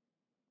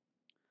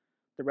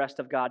 The rest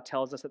of God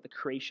tells us that the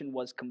creation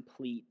was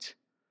complete.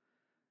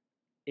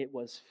 It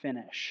was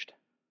finished.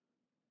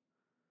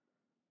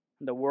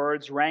 And the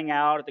words rang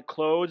out at the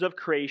close of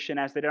creation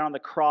as they did on the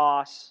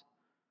cross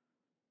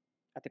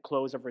at the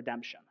close of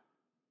redemption.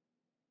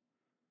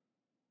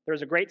 There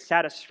is a great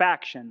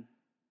satisfaction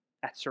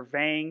at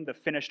surveying the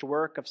finished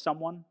work of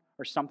someone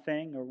or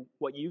something or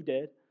what you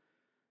did.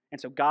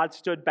 And so God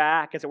stood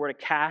back, as it were, to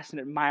cast an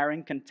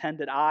admiring,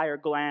 contented eye or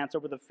glance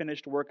over the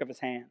finished work of his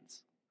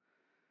hands.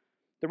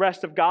 The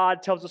rest of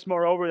God tells us,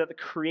 moreover, that the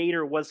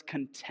Creator was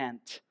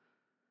content.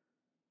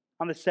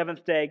 On the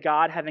seventh day,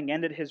 God, having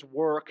ended his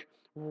work,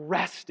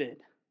 rested.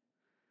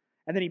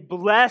 And then he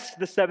blessed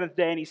the seventh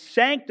day and he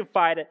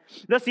sanctified it.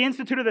 Thus he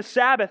instituted the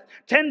Sabbath.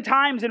 10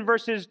 times in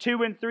verses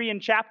 2 and 3 in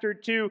chapter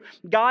 2,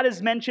 God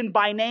is mentioned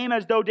by name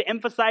as though to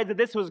emphasize that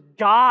this was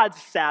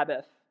God's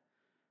Sabbath.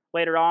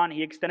 Later on,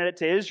 he extended it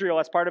to Israel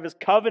as part of his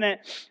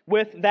covenant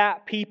with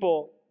that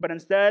people. But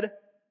instead,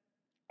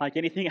 like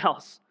anything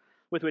else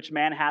with which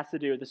man has to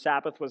do, the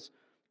Sabbath was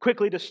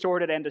quickly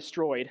distorted and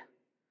destroyed.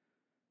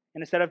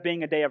 And instead of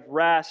being a day of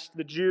rest,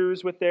 the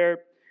Jews, with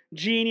their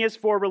genius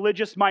for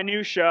religious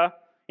minutia,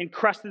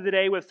 encrusted the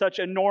day with such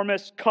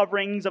enormous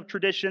coverings of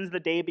traditions, the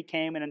day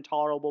became an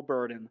intolerable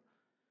burden.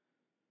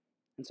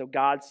 And so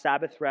God's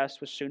Sabbath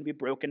rest was soon to be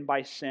broken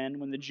by sin.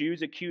 When the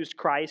Jews accused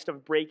Christ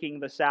of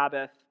breaking the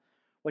Sabbath,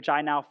 which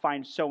I now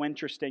find so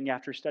interesting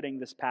after studying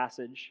this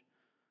passage,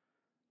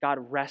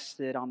 God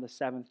rested on the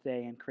seventh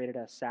day and created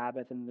a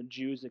Sabbath, and the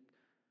Jews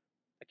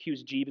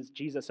accused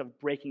Jesus of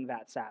breaking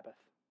that Sabbath,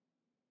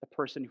 the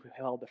person who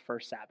held the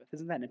first Sabbath.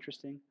 Isn't that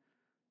interesting?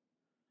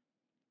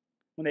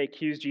 When they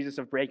accused Jesus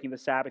of breaking the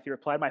Sabbath, he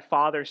replied, "My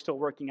Father is still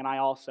working, and I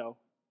also."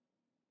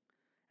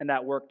 And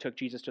that work took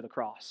Jesus to the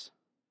cross,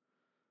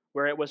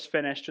 where it was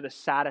finished to the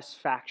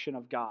satisfaction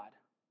of God.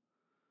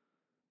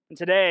 And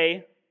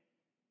today,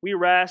 we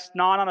rest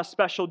not on a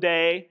special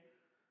day,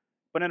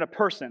 but in a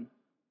person.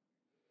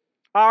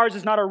 Ours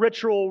is not a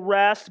ritual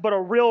rest, but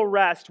a real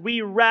rest.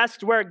 We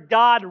rest where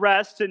God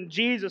rests in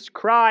Jesus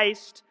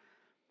Christ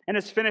and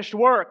his finished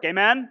work.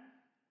 Amen?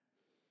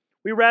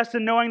 We rest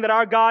in knowing that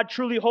our God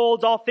truly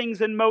holds all things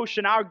in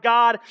motion. Our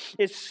God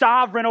is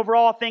sovereign over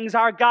all things.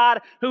 Our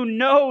God, who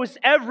knows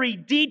every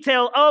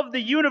detail of the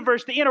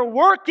universe, the inner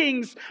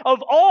workings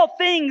of all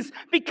things,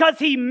 because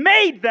he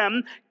made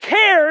them,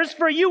 cares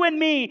for you and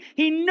me.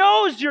 He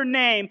knows your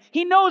name.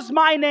 He knows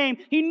my name.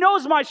 He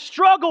knows my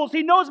struggles.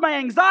 He knows my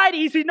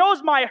anxieties. He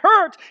knows my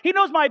hurt. He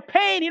knows my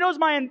pain. He knows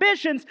my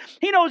ambitions.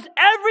 He knows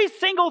every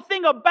single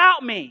thing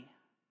about me.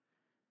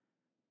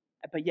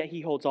 But yet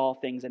he holds all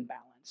things in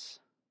balance.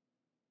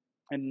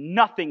 And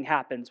nothing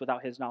happens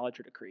without his knowledge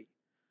or decree.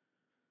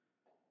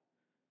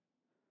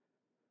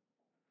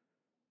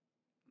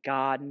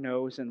 God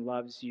knows and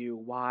loves you.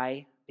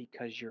 Why?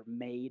 Because you're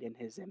made in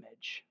his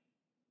image.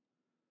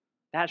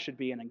 That should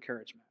be an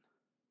encouragement.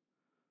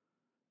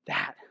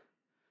 That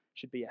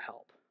should be a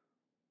help.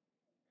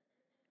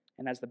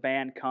 And as the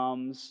band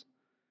comes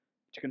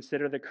to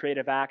consider the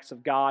creative acts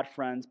of God,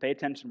 friends, pay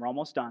attention, we're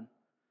almost done.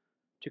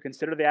 To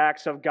consider the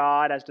acts of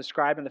God as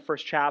described in the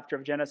first chapter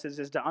of Genesis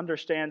is to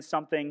understand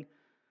something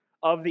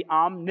of the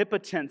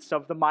omnipotence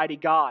of the mighty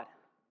God.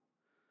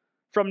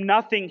 From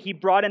nothing, he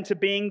brought into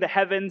being the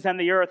heavens and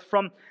the earth.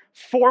 From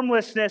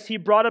formlessness, he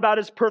brought about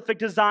his perfect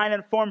design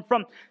and form.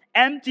 From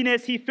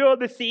emptiness, he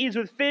filled the seas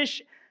with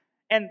fish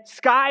and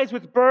skies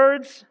with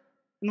birds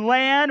and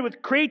land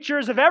with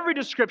creatures of every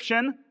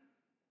description.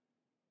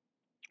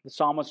 The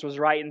psalmist was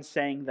right in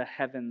saying the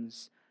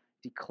heavens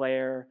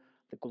declare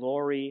the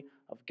glory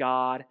of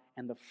God,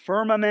 and the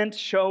firmament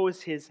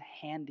shows his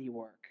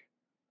handiwork.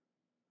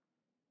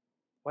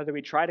 Whether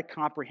we try to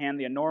comprehend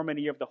the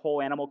enormity of the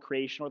whole animal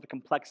creation or the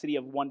complexity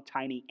of one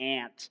tiny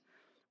ant,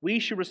 we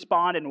should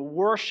respond in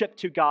worship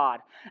to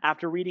God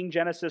after reading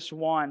Genesis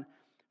 1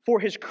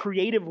 for his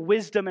creative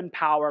wisdom and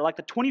power. Like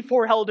the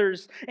 24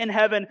 elders in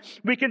heaven,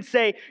 we can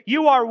say,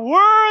 "You are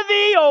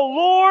worthy, O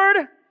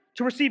Lord,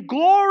 to receive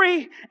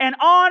glory and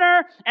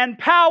honor and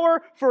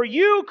power, for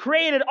you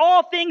created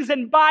all things,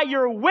 and by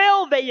your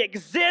will they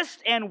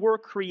exist and were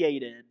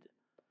created."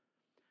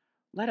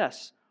 Let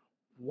us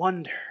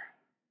wonder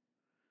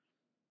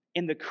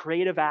in the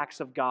creative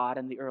acts of God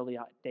in the early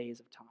days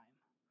of time.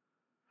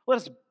 Let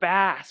us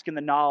bask in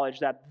the knowledge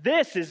that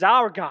this is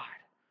our God,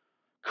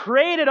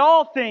 created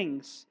all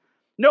things,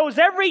 knows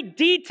every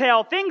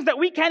detail, things that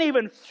we can't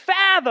even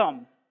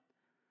fathom,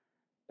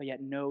 but yet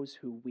knows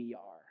who we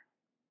are.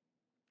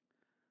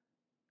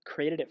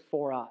 Created it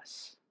for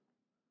us.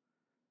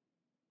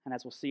 And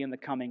as we'll see in the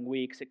coming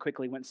weeks, it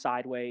quickly went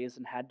sideways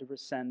and had to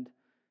send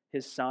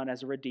his son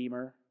as a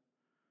redeemer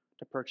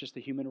to purchase the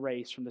human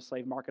race from the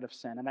slave market of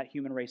sin. And that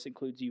human race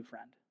includes you,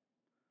 friend.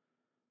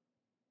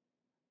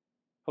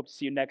 Hope to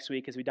see you next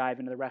week as we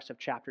dive into the rest of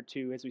chapter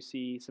 2, as we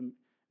see some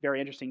very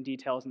interesting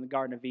details in the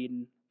Garden of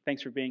Eden.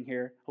 Thanks for being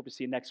here. Hope to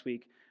see you next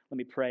week. Let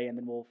me pray, and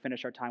then we'll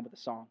finish our time with a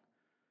song.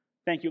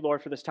 Thank you,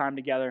 Lord, for this time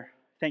together.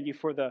 Thank you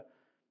for the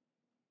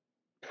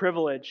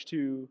privilege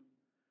to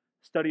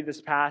study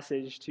this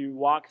passage, to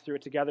walk through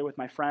it together with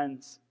my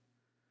friends.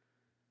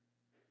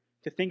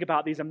 to think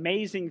about these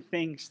amazing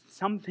things,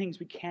 some things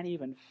we can't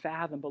even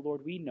fathom, but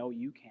Lord, we know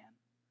you can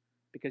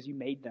because you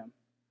made them.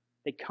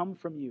 They come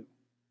from you.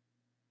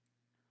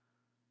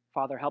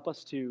 Father, help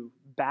us to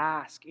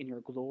bask in your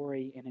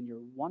glory and in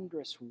your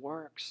wondrous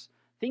works,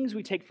 things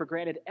we take for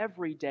granted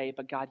every day,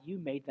 but God, you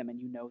made them and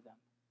you know them.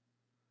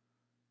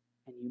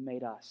 And you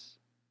made us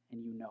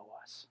and you know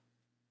us.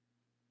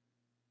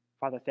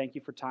 Father, thank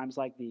you for times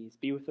like these.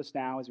 Be with us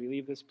now as we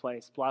leave this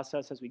place. Bless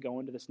us as we go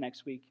into this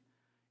next week,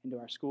 into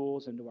our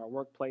schools, into our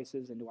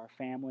workplaces, into our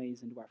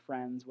families, into our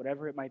friends,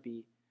 whatever it might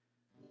be.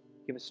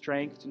 Give us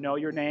strength to know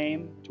your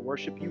name, to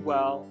worship you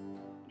well,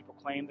 and to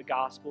proclaim the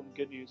gospel and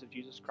good news of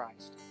Jesus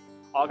Christ.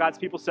 All God's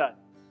people said.